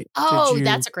Pirate Night? Oh,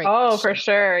 that's a great question. For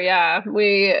sure. Yeah.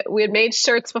 We had made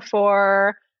shirts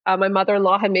before. My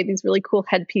mother-in-law had made these really cool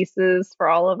headpieces for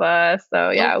all of us. So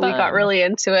we got really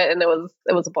into it, and it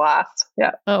was a blast.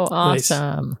 Yeah. Oh,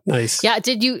 awesome. Nice. Yeah.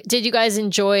 Did you guys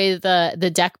enjoy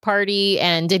the deck party,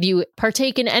 and did you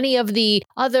partake in any of the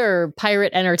other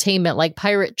pirate entertainment like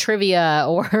pirate trivia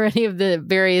or any of the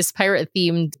various pirate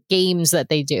themed games that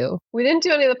they do? We didn't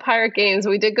do any of the pirate games.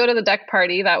 We did go to the deck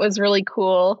party. That was really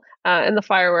cool. And the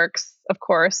fireworks, of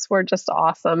course, were just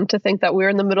awesome. To think that we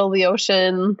were in the middle of the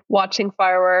ocean watching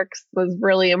fireworks was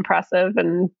really impressive,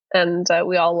 and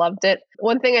we all loved it.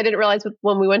 One thing I didn't realize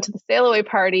when we went to the sail away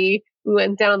party, we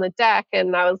went down the deck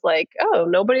and I was like, oh,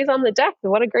 nobody's on the deck.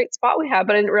 What a great spot we have.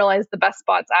 But I didn't realize the best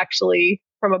spot's actually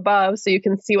from above, so you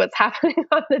can see what's happening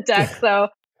on the deck. So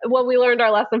when we learned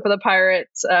our lesson for the pirate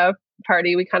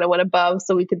party, we kind of went above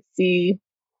so we could see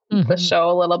the show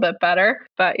a little bit better.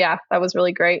 But yeah, that was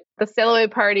really great. The sail away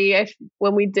party, it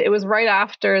was right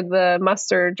after the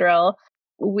muster drill.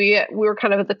 We were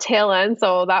kind of at the tail end,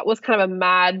 so that was kind of a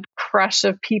mad crush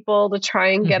of people to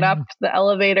try and get up the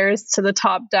elevators to the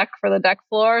top deck for the deck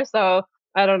floor. So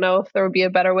I don't know if there would be a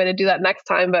better way to do that next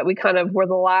time, but we kind of were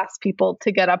the last people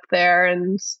to get up there.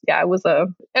 And yeah, I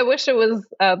wish it was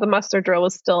the muster drill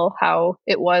was still how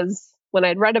it was when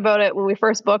I'd read about it when we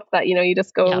first booked, that, you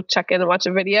just go check in and watch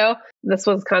a video. This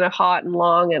was kind of hot and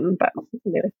long, but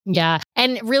anyway. Yeah.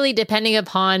 And really, depending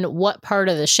upon what part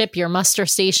of the ship your muster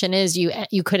station is,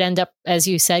 you could end up, as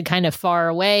you said, kind of far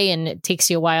away, and it takes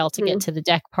you a while to get to the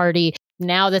deck party.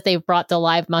 Now that they've brought the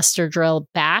live muster drill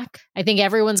back, I think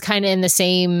everyone's kind of in the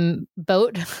same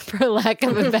boat, for lack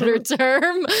of a better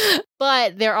term.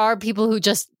 But there are people who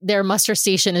their muster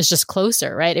station is just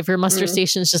closer, right? If your muster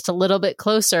station is just a little bit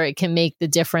closer, it can make the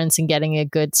difference in getting a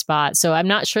good spot. So I'm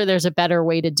not sure there's a better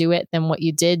way to do it than what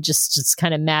you did. Just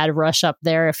kind of mad rush up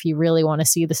there if you really want to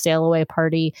see the sail away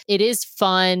party. It is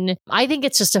fun. I think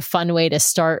it's just a fun way to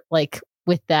start, like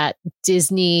with that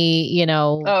Disney,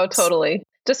 Oh, totally.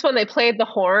 Just when they played the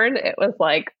horn, it was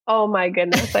like, oh my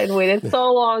goodness, I'd waited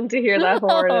so long to hear that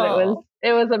horn, and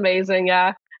it was amazing.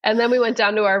 Yeah. And then we went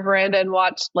down to our veranda and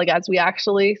watched, like, as we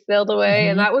actually sailed away.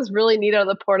 And that was really neat out of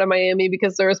the port of Miami,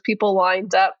 because there was people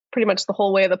lined up pretty much the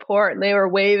whole way of the port, and they were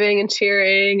waving and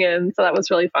cheering. And so that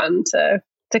was really fun to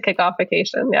kick off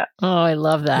vacation. Yeah. Oh, I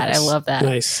love that. Nice. I love that.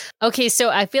 Nice. Okay. So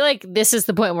I feel like this is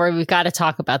the point where we've got to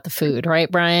talk about the food,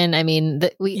 right, Brian? I mean,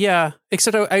 yeah,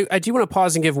 except I do want to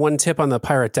pause and give one tip on the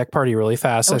pirate deck party really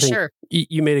fast. Oh, I think sure.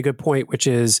 You made a good point, which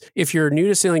is if you're new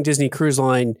to sailing Disney Cruise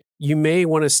Line, you may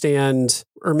want to stand,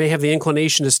 or may have the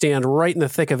inclination to stand right in the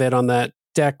thick of it on that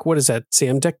deck. What is that,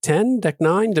 Sam? Deck 10? Deck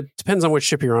 9? Depends on which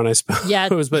ship you're on, I suppose. Yeah.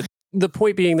 But the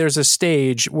point being, there's a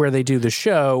stage where they do the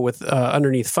show with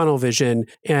underneath funnel vision,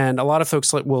 and a lot of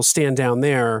folks will stand down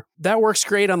there. That works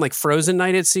great on like Frozen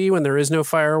Night at Sea when there is no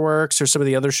fireworks, or some of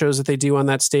the other shows that they do on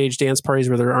that stage, dance parties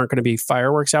where there aren't going to be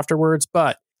fireworks afterwards.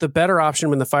 But the better option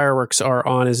when the fireworks are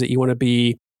on is that you want to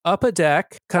be up a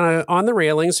deck, kind of on the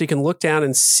railing, so you can look down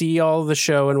and see all the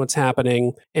show and what's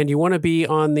happening. And you want to be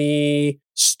on the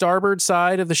starboard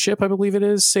side of the ship, I believe it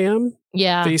is, Sam?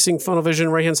 Yeah. Facing funnel vision,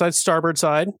 right-hand side, starboard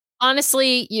side.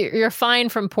 Honestly, you're fine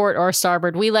from port or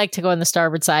starboard. We like to go on the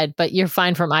starboard side, but you're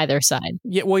fine from either side.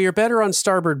 Yeah, well, you're better on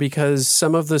starboard because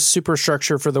some of the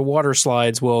superstructure for the water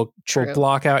slides will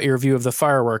block out your view of the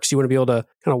fireworks. You want to be able to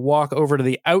kind of walk over to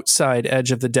the outside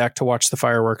edge of the deck to watch the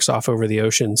fireworks off over the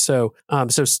ocean. So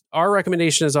our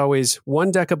recommendation is always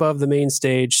one deck above the main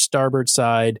stage, starboard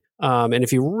side. And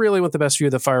if you really want the best view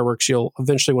of the fireworks, you'll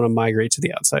eventually want to migrate to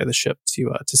the outside of the ship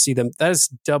to see them. That is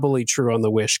doubly true on the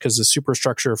Wish, because the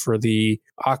superstructure for the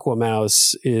Aqua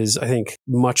Mouse is, I think,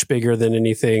 much bigger than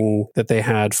anything that they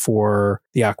had for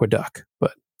the Aqua Duck.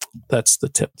 But that's the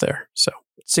tip there. So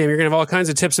Sam, you're going to have all kinds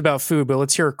of tips about food, but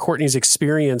let's hear Courtney's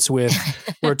experience with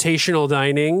rotational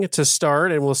dining to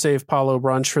start, and we'll save Palo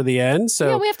Brunch for the end.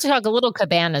 So yeah, we have to talk a little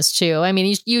Cabanas too. I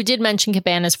mean, you did mention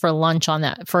Cabanas for lunch on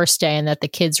that first day and that the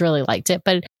kids really liked it,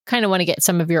 but kind of want to get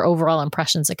some of your overall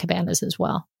impressions of Cabanas as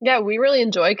well. Yeah, we really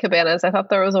enjoyed Cabanas. I thought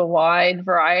there was a wide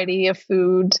variety of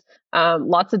food,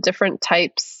 lots of different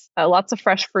types, lots of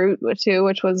fresh fruit too,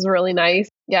 which was really nice.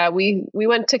 Yeah, we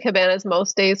went to Cabanas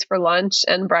most days for lunch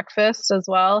and breakfast as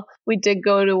well. We did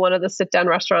go to one of the sit-down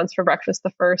restaurants for breakfast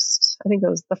the first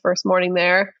morning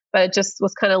there, but it just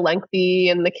was kind of lengthy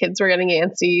and the kids were getting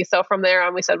antsy. So from there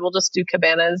on, we said, we'll just do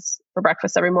Cabanas for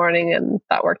breakfast every morning, and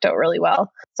that worked out really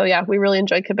well. So yeah, we really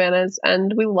enjoyed Cabanas,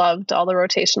 and we loved all the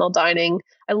rotational dining.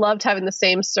 I loved having the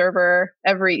same server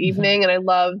every evening, and I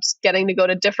loved getting to go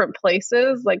to different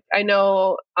places. Like I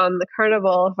know on the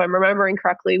Carnival, if I'm remembering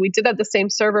correctly, we did have the same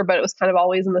server, but it was kind of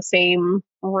always in the same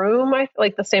room,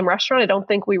 like the same restaurant. I don't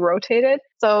think we rotated.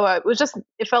 So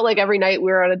it felt like every night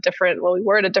we were at a different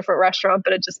restaurant,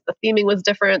 but the theming was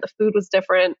different. The food was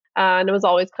different. And it was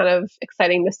always kind of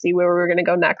exciting to see where we were going to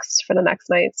go next for the next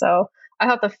night. So I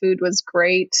thought the food was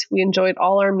great. We enjoyed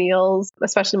all our meals,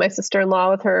 especially my sister-in-law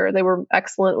with her. They were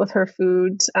excellent with her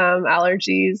food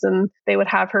allergies, and they would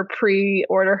have her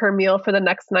pre-order her meal for the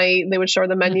next night. They would show her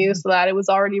the menu so that it was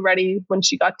already ready when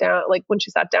she got down. Like when she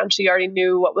sat down, she already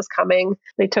knew what was coming.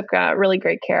 They took really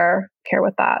great care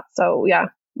with that. So yeah,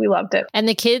 we loved it. And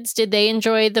the kids, did they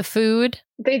enjoy the food?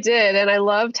 They did. And I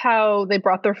loved how they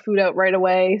brought their food out right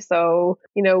away. So,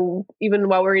 even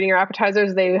while we were eating our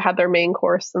appetizers, they had their main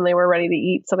course and they were ready to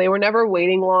eat. So they were never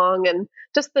waiting long. And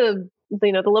just the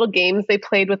little games they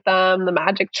played with them, the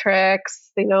magic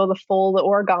tricks, the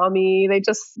origami,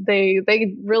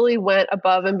 they really went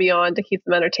above and beyond to keep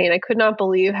them entertained. I could not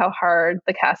believe how hard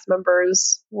the cast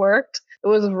members worked. It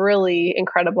was really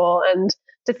incredible. And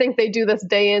to think they do this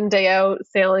day in, day out,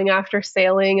 sailing after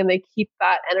sailing, and they keep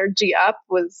that energy up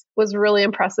was really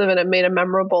impressive, and it made a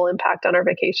memorable impact on our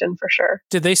vacation for sure.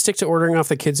 Did they stick to ordering off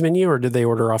the kids menu, or did they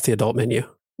order off the adult menu?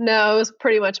 No, it was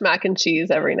pretty much mac and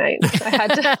cheese every night.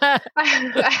 I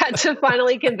had to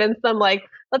finally convince them, like,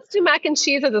 let's do mac and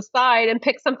cheese as a side and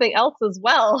pick something else as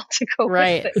well to go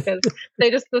with it. Because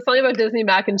there's something about Disney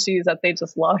mac and cheese that they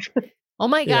just love. Oh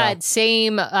my God,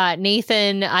 same.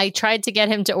 Nathan, I tried to get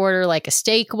him to order like a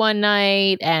steak one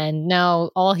night, and no,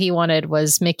 all he wanted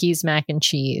was Mickey's mac and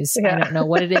cheese. Yeah. I don't know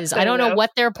what it is. I don't know what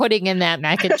they're putting in that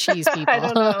mac and cheese, people. I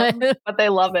don't know, but they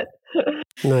love it.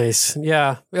 Nice.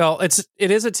 Yeah. Well, it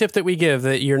is a tip that we give,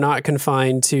 that you're not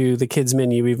confined to the kids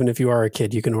menu. Even if you are a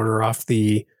kid, you can order off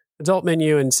the adult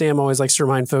menu, and Sam always likes to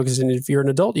remind folks, and if you're an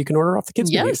adult, you can order off the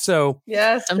kids menu. So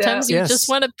sometimes you just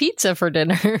want a pizza for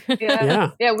dinner. We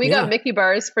got Mickey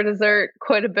bars for dessert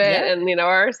quite a bit, and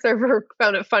our server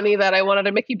found it funny that I wanted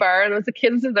a Mickey bar, and it was a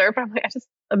kid's dessert, but I'm like,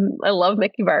 I love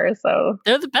Mickey bars, so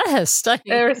they're the best.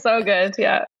 They're so good.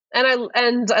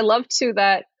 And I love too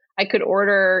that I could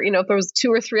order, if there was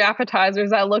 2 or 3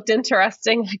 appetizers that looked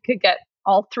interesting, I could get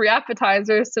all 3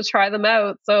 appetizers to try them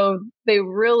out. So they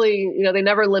really, they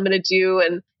never limited you.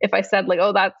 And if I said like,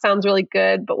 oh, that sounds really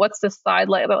good, but what's this side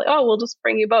like? They're like, oh, we'll just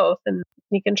bring you both and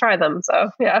you can try them.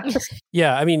 So yeah.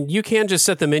 Yeah. I mean, you can just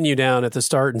set the menu down at the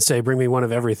start and say, bring me one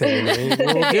of everything. And they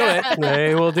will do it.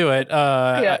 They will do it.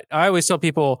 I always tell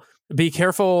people, be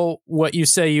careful what you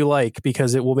say you like,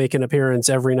 because it will make an appearance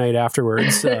every night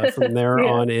afterwards from there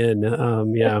on in.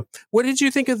 What did you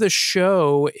think of the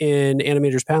show in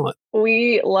Animator's Palette?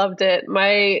 We loved it.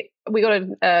 We go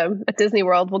to at Disney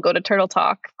World, we'll go to Turtle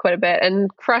Talk quite a bit. And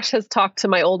Crush has talked to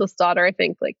my oldest daughter, I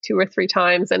think like 2 or 3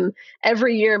 times. And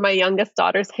every year my youngest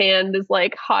daughter's hand is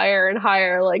like higher and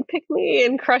higher, like pick me.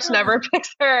 And Crush never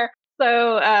picks her.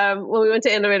 So when we went to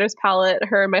Animator's Palette,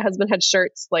 her and my husband had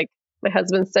shirts like, my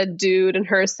husband said dude and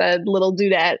hers said little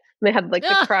dudette. And they had like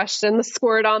the Crush and the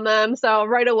squirt on them. So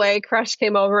right away, Crush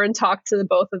came over and talked to the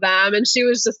both of them. And she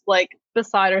was just like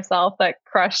beside herself that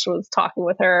Crush was talking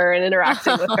with her and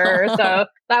interacting with her. So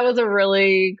that was a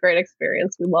really great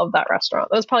experience. We loved that restaurant.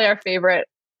 That was probably our favorite,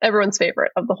 everyone's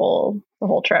favorite of the whole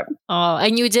trip. Oh,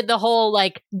 and you did the whole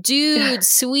like, dude,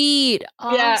 sweet,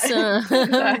 awesome.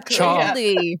 Yeah,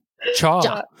 exactly.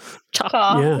 Cha.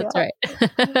 Yeah, that's right.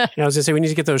 I was gonna say we need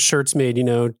to get those shirts made.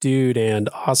 Dude and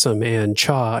awesome and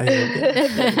cha.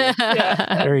 And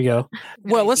there you go.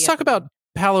 Well, let's talk about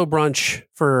Palo Brunch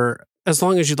for as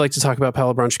long as you'd like to talk about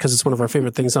Palo Brunch, because it's one of our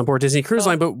favorite things on board Disney Cruise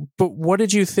Line. But what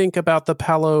did you think about the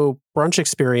Palo Brunch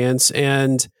experience?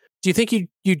 And do you think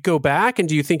you'd go back, and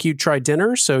do you think you'd try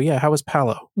dinner? So yeah, how was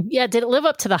Palo? Yeah, did it live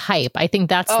up to the hype? I think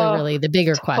that's really the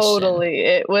bigger question. Totally.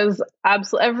 It was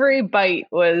absolutely, every bite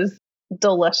was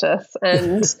delicious.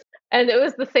 And And it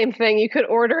was the same thing. You could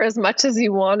order as much as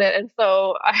you wanted. And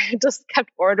so I just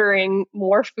kept ordering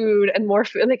more food and more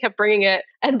food, and they kept bringing it.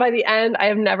 And by the end, I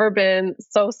have never been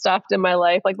so stuffed in my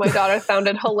life. Like, my daughter found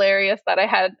it hilarious that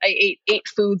I ate 8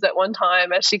 foods at one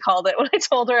time, as she called it, when I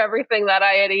told her everything that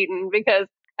I had eaten, because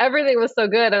everything was so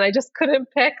good and I just couldn't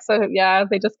pick. So yeah,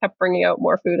 they just kept bringing out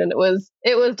more food, and it was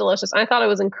delicious. And I thought it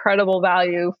was incredible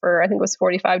value for, I think it was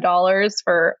 $45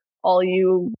 for all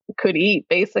you could eat,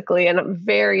 basically, and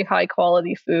very high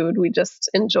quality food. We just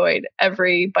enjoyed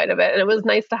every bite of it. And it was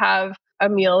nice to have a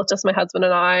meal, just my husband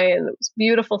and I, and it was a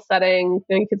beautiful setting.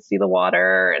 You could see the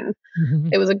water, and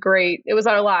it was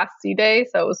our last sea day.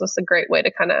 So it was just a great way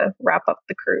to kind of wrap up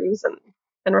the cruise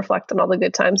and reflect on all the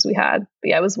good times we had. But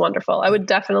yeah, it was wonderful. I would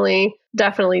definitely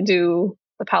do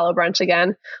the Palo brunch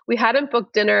again. We hadn't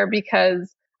booked dinner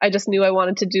because I just knew I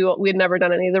wanted to do, we had never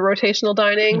done any of the rotational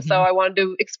dining. So I wanted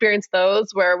to experience those,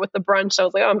 where with the brunch, I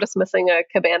was like, oh, I'm just missing a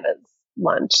Cabanas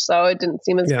lunch. So it didn't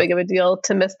seem as big of a deal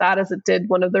to miss that as it did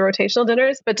one of the rotational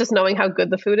dinners. But just knowing how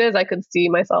good the food is, I could see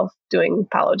myself doing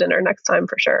Palo dinner next time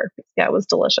for sure. Yeah, it was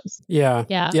delicious. Yeah.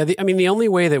 The only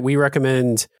way that we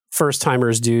recommend first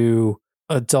timers do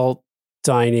adult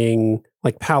dining,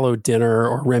 like Palo dinner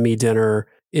or Remy dinner,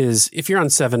 is if you're on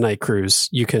 7-night cruise,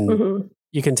 you can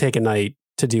take a night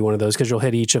to do one of those, because you'll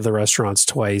hit each of the restaurants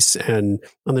twice. And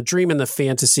on the Dream and the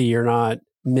Fantasy, you're not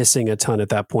missing a ton at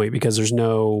that point, because there's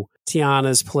no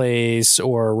Tiana's Place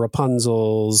or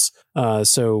Rapunzel's.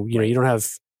 So, you don't have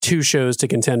 2 shows to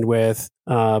contend with.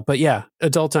 But yeah,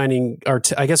 adult dining,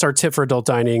 I guess our tip for adult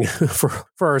dining for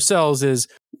ourselves is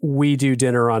we do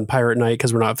dinner on Pirate Night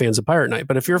because we're not fans of Pirate Night.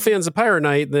 But if you're fans of Pirate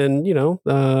Night, then,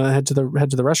 head to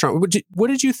the restaurant. What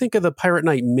did you think of the Pirate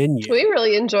Night menu? We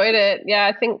really enjoyed it. Yeah,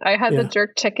 I think I had the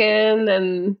jerk chicken,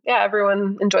 and yeah,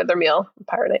 everyone enjoyed their meal on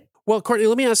Pirate Night. Well, Courtney,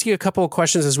 let me ask you a couple of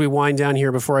questions as we wind down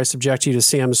here before I subject you to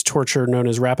Sam's torture known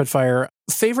as rapid fire.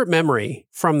 Favorite memory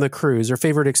from the cruise, or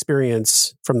favorite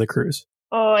experience from the cruise?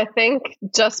 Oh, I think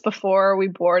just before we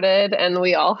boarded and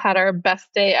we all had our best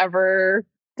day ever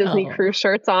Disney cruise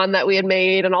shirts on that we had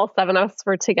made, and all 7 of us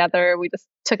were together. We just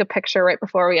took a picture right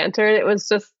before we entered. It was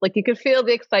just like, you could feel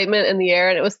the excitement in the air,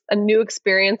 and it was a new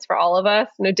experience for all of us.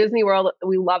 Disney World,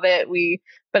 we love it.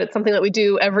 But it's something that we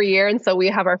do every year. And so we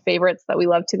have our favorites that we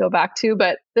love to go back to.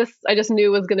 But this, I just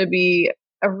knew was going to be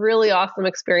a really awesome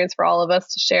experience for all of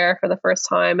us to share for the first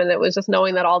time. And it was just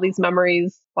knowing that all these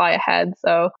memories lie ahead.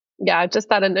 So yeah, just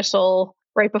that initial,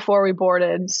 right before we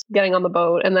boarded, getting on the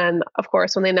boat. And then of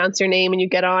course, when they announce your name and you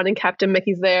get on and Captain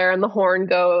Mickey's there and the horn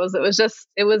goes, it was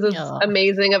as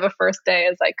amazing of a first day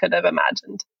as I could have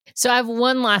imagined. So I have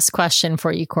one last question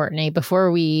for you, Courtney, before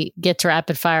we get to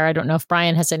rapid fire. I don't know if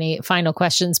Brian has any final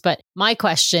questions, but my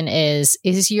question is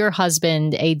your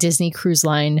husband a Disney Cruise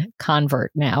Line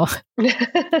convert now?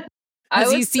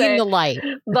 Has he seen the light?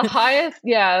 The highest,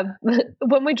 yeah.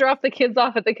 When we dropped the kids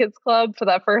off at the kids club for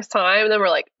that first time, then we're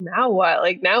like, now what?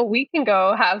 Like, now we can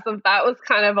go have some. That was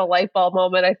kind of a light bulb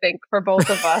moment, I think, for both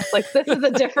of us. Like, this is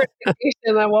a different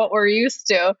vacation than what we're used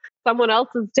to. Someone else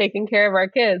is taking care of our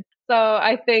kids. So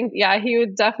I think, yeah, he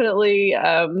would definitely,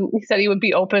 he said he would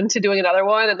be open to doing another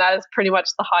one. And that is pretty much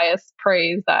the highest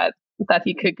praise that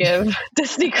he could give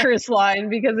Disney Cruise Line,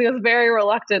 because he was very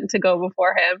reluctant to go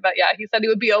before him. But yeah, he said he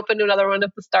would be open to another one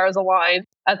if the stars align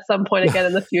at some point again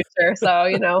in the future. So,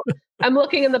 I'm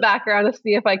looking in the background to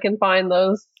see if I can find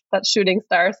that shooting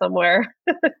star somewhere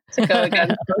to go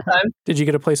again sometime. Did you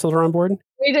get a placeholder on board?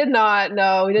 We did not.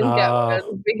 No, we didn't get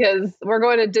one, because we're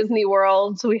going to Disney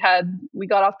World. So we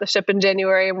got off the ship in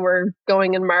January and we're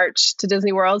going in March to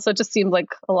Disney World. So it just seemed like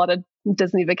a lot of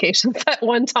Disney vacations at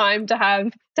one time to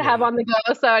have on the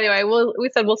go. So anyway, we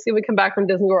said we'll see when we come back from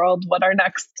Disney World what our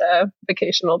next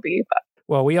vacation will be. But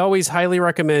well, we always highly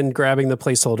recommend grabbing the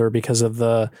placeholder because of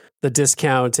the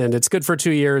discount, and it's good for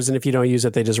 2 years. And if you don't use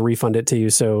it, they just refund it to you.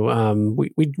 So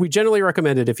we generally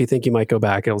recommend it if you think you might go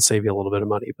back. It'll save you a little bit of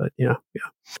money. But yeah.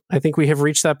 I think we have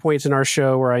reached that point in our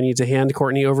show where I need to hand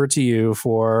Courtney over to you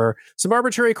for some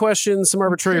arbitrary questions, some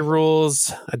arbitrary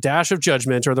rules, a dash of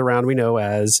judgment, or the round we know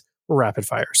as rapid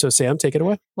fire. So Sam, take it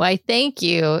away. Why, thank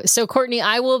you. So Courtney,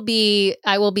 I will be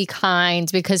kind,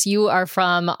 because you are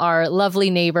from our lovely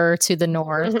neighbor to the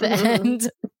north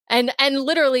and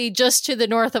literally just to the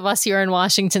north of us here in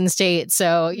Washington State.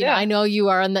 So, you know, I know you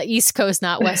are on the East Coast,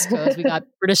 not West Coast. We got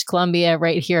British Columbia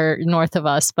right here north of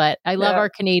us, but I love our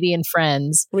Canadian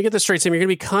friends. Let me get this straight, Sam. You're going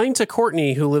to be kind to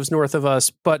Courtney, who lives north of us,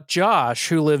 but Josh,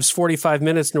 who lives 45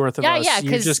 minutes north of us,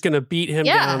 you're just going to beat him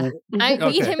down. I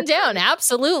beat him down.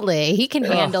 Absolutely. He can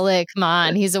handle it. Come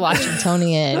on. He's a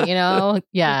Washingtonian,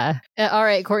 Yeah. All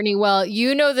right, Courtney. Well,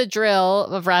 you know the drill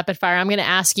of rapid fire. I'm going to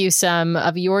ask you some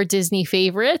of your Disney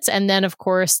favorites, favorites, and then, of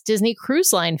course, Disney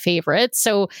Cruise Line favorites.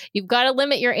 So you've got to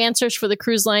limit your answers for the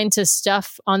cruise line to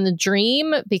stuff on the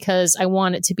Dream, because I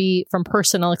want it to be from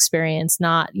personal experience,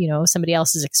 not, somebody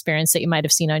else's experience that you might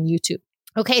have seen on YouTube.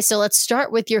 Okay, so let's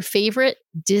start with your favorite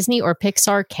Disney or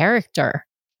Pixar character.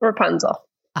 Rapunzel.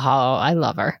 Oh, I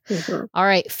love her. Mm-hmm. All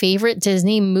right, favorite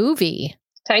Disney movie.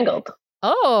 Tangled.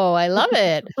 Oh, I love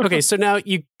it. Okay, so now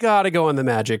you got to go on the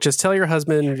Magic. Just tell your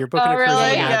husband you're booking a cruise on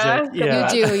the Magic.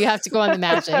 Yeah. You do. You have to go on the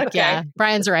Magic. Okay. Yeah.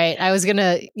 Brian's right. I was going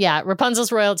to,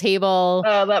 Rapunzel's Royal Table.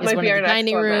 Oh, that might be our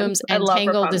dining next rooms. One, and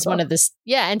Tangled is one of the,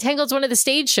 and Tangled's one of the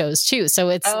stage shows too. So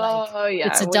it's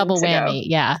it's a double whammy.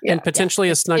 Yeah. And potentially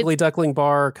a Snuggly Duckling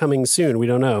bar coming soon. We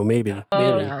don't know. Maybe.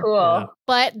 Cool. Yeah.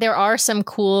 But there are some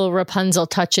cool Rapunzel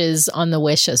touches on the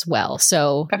Wish as well.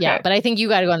 So but I think you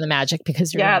got to go on the Magic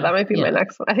because that might be my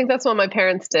next one. I think that's what my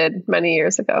parents did many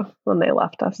years ago when they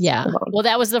left us. Yeah. alone. Well,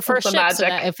 that was the first ship. Magic. So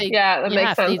that if it, that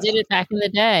makes sense. They did it back in the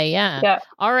day. Yeah. Yeah.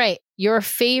 All right. Your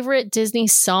favorite Disney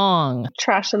song?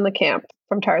 Trash in the Camp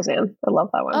from Tarzan. I love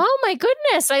that one. Oh my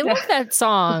goodness. I love that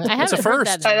song. I haven't heard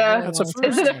that. I know. That's a first.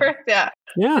 Is it a first? Yeah.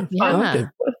 Yeah. I like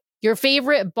it. Your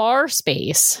favorite bar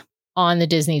space on the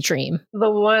Disney Dream? The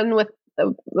one with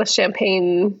the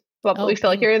champagne bubble. You feel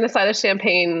like you're inside a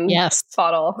champagne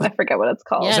bottle. I forget what it's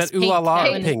called. Is that Ooh La La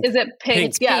or Pink? Is it Pink?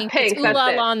 It's yeah, Pink. Pink. It's Ooh La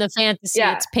La on the Fantasy.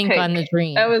 Yeah, it's Pink on the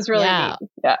Dream. That was really neat.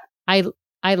 Yeah.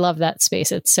 I love that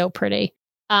space. It's so pretty.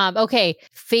 Okay.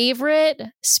 Favorite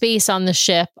space on the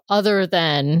ship other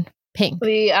than Pink?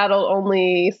 The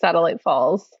adult-only Satellite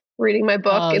Falls. Reading my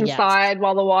book inside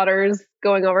while the water's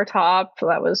going over top. So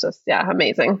that was just,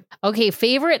 amazing. Okay.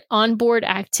 Favorite onboard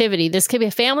activity. This could be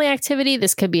a family activity.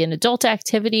 This could be an adult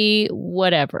activity,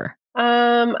 whatever.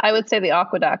 I would say the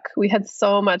aqueduct. We had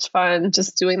so much fun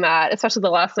just doing that, especially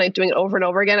the last night, doing it over and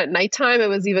over again. At nighttime, it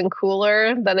was even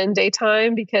cooler than in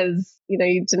daytime because,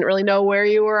 you didn't really know where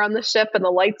you were on the ship and the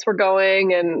lights were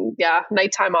going, and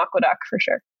nighttime aqueduct for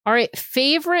sure. All right,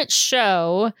 favorite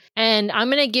show, and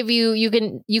I'm going to give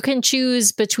you can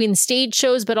choose between stage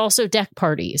shows but also deck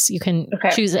parties. You can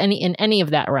choose in any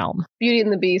of that realm. Beauty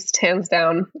and the Beast, hands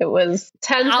down. It was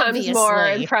 10 times more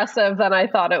impressive than I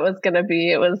thought it was going to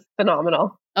be. It was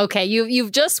phenomenal. Okay,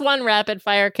 you've just won rapid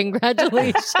fire.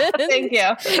 Congratulations. Thank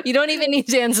you. You don't even need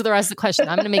to answer the rest of the question.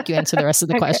 I'm going to make you answer the rest of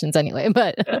the questions anyway.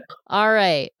 But all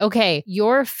right. Okay,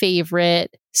 your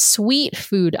favorite sweet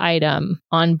food item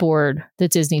on board the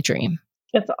Disney Dream?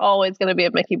 It's always going to be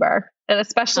a Mickey bar, and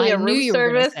especially a room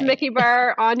service Mickey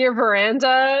bar on your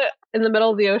veranda in the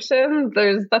middle of the ocean.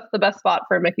 That's the best spot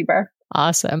for a Mickey bar.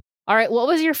 Awesome. All right. What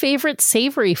was your favorite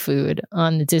savory food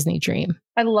on the Disney Dream?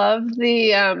 I love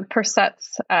the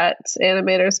Persettes at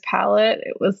Animator's Palette.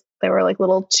 They were like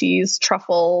little cheese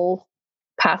truffle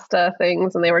pasta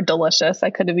things, and they were delicious. I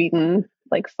could have eaten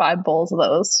like 5 bowls of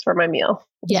those for my meal.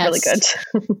 It was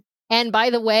really good. And by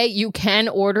the way, you can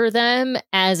order them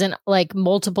as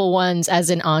multiple ones as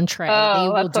an entree.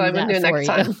 Oh, that's what I'm going to do next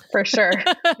time. For sure.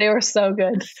 They were so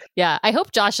good. Yeah. I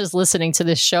hope Josh is listening to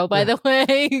this show, by the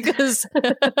way, because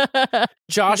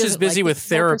Josh is busy with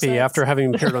therapy after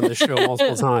having appeared on this show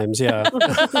multiple times. Yeah.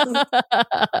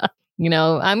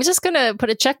 I'm just going to put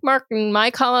a check mark in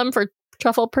my column for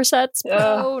Truffle Persettes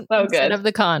instead of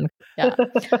the con. Yeah.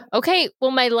 Okay. Well,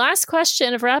 my last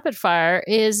question of rapid fire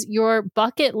is your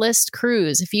bucket list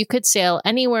cruise. If you could sail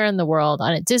anywhere in the world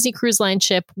on a Disney Cruise Line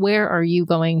ship, where are you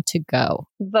going to go?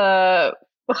 The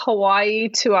Hawaii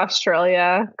to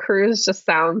Australia cruise just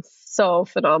sounds so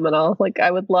phenomenal. Like,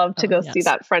 I would love to go see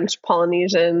that French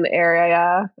Polynesian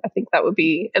area. I think that would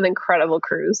be an incredible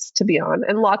cruise to be on,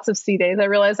 and lots of sea days. I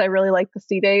realize I really like the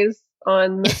sea days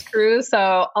on this cruise,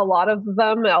 so a lot of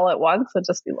them all at once would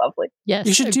just be lovely. Yes,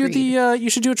 you should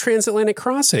do a transatlantic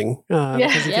crossing.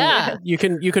 You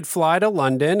could fly to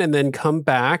London and then come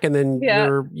back, and then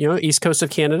you're east coast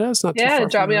of Canada. It's not too far.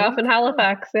 Drop me off in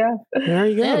Halifax. Yeah, there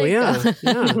you go.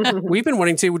 Yeah. We've been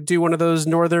wanting to do one of those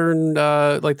northern,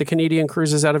 like the Canadian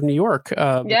cruises out of New York.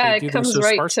 It comes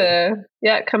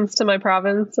it comes to my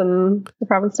province and the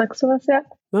province next to us. Yeah,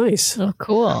 nice. Oh,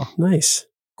 cool. Nice.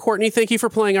 Courtney, thank you for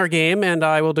playing our game, and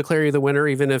I will declare you the winner,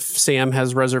 even if Sam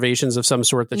has reservations of some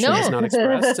sort that she has not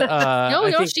expressed.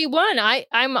 She won.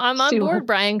 I'm on board,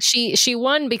 Brian. She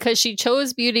won because she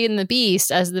chose Beauty and the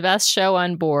Beast as the best show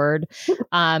on board.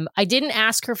 I didn't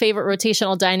ask her favorite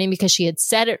rotational dining because she had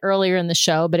said it earlier in the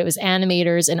show, but it was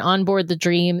Animators and On Board the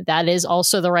Dream. That is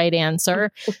also the right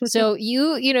answer. So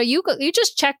you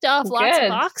just checked off lots of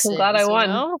boxes. I'm glad I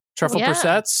won. Truffle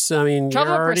Persettes. I mean,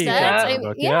 Truffle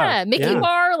Persettes. Mickey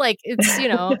Bar. Like, it's,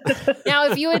 now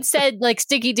if you had said like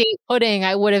Sticky Date Pudding,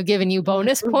 I would have given you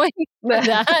bonus points for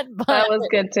that. But that was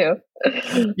good too.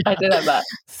 I did have that.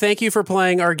 Thank you for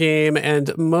playing our game.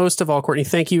 And most of all, Courtney,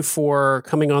 thank you for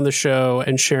coming on the show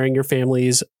and sharing your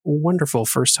family's wonderful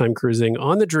first time cruising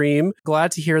on the Dream.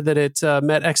 Glad to hear that it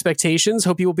met expectations.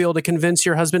 Hope you will be able to convince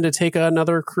your husband to take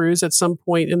another cruise at some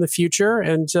point in the future.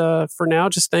 And for now,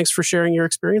 just thanks for sharing your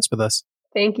experience with us.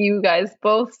 Thank you guys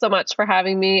both so much for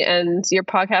having me. And your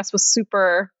podcast was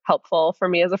super helpful for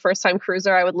me as a first time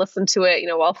cruiser. I would listen to it,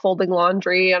 while folding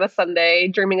laundry on a Sunday,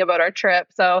 dreaming about our trip.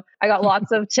 So I got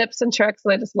lots of tips and tricks,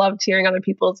 and I just loved hearing other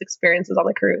people's experiences on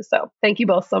the cruise. So thank you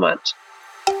both so much.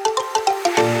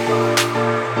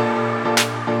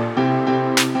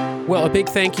 Well, a big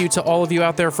thank you to all of you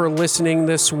out there for listening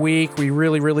this week. We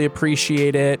really, really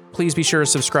appreciate it. Please be sure to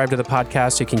subscribe to the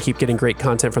podcast so you can keep getting great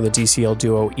content from the DCL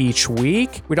Duo each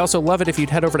week. We'd also love it if you'd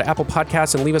head over to Apple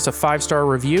Podcasts and leave us a 5-star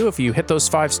review. If you hit those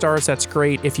 5 stars, that's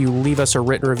great. If you leave us a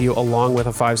written review along with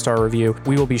a 5-star review,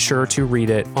 we will be sure to read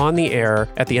it on the air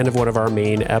at the end of one of our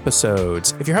main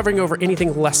episodes. If you're hovering over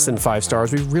anything less than 5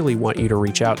 stars, we really want you to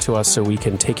reach out to us so we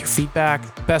can take your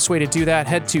feedback. Best way to do that,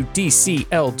 head to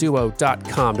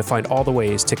dclduo.com to find all the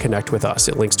ways to connect with us.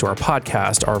 It links to our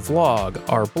podcast, our vlog,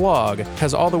 our blog,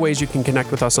 has all the ways you can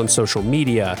connect with us on social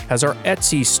media, has our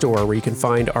Etsy store where you can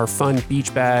find our fun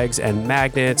beach bags and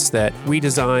magnets that we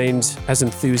designed as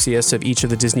enthusiasts of each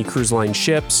of the Disney Cruise Line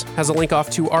ships, has a link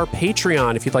off to our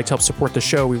Patreon if you'd like to help support the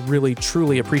show. We really,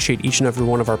 truly appreciate each and every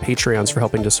one of our Patreons for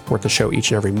helping to support the show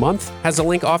each and every month, has a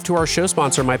link off to our show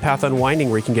sponsor, My Path Unwinding,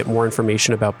 where you can get more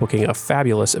information about booking a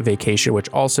fabulous vacation, which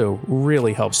also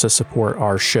really helps to support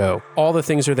our show. All the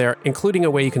things are there, including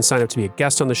a way you can sign up to be a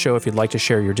guest on the show if you'd like to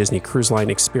share your Disney Cruise Line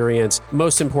experience.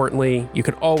 Most importantly, you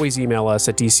can always email us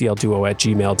at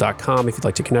dclduo@gmail.com if you'd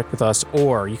like to connect with us,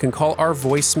 or you can call our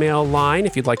voicemail line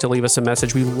if you'd like to leave us a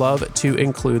message. We love to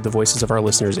include the voices of our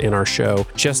listeners in our show.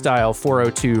 Just dial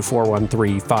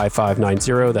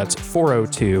 402-413-5590. That's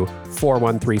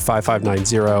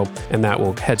 402-413-5590, and that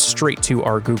will head straight to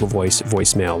our Google Voice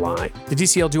voicemail line. The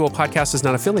DCL Duo podcast is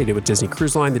not affiliated with Disney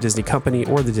Cruise Line, the Disney Company,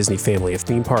 or the Disney family of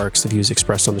theme parks. The views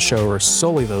expressed on the show are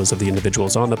solely those of the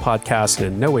individuals on the podcast and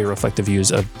in no way reflect the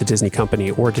views of the Disney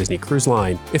Company or Disney Cruise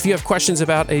Line. If you have questions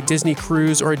about a Disney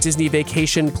cruise or a Disney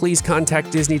vacation, please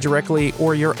contact Disney directly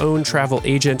or your own travel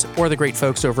agent or the great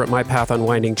folks over at My Path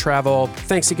Unwinding Travel.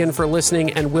 Thanks again for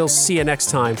listening, and we'll see you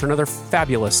next time for another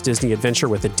fabulous Disney adventure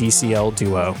with the DCL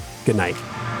Duo. Good night.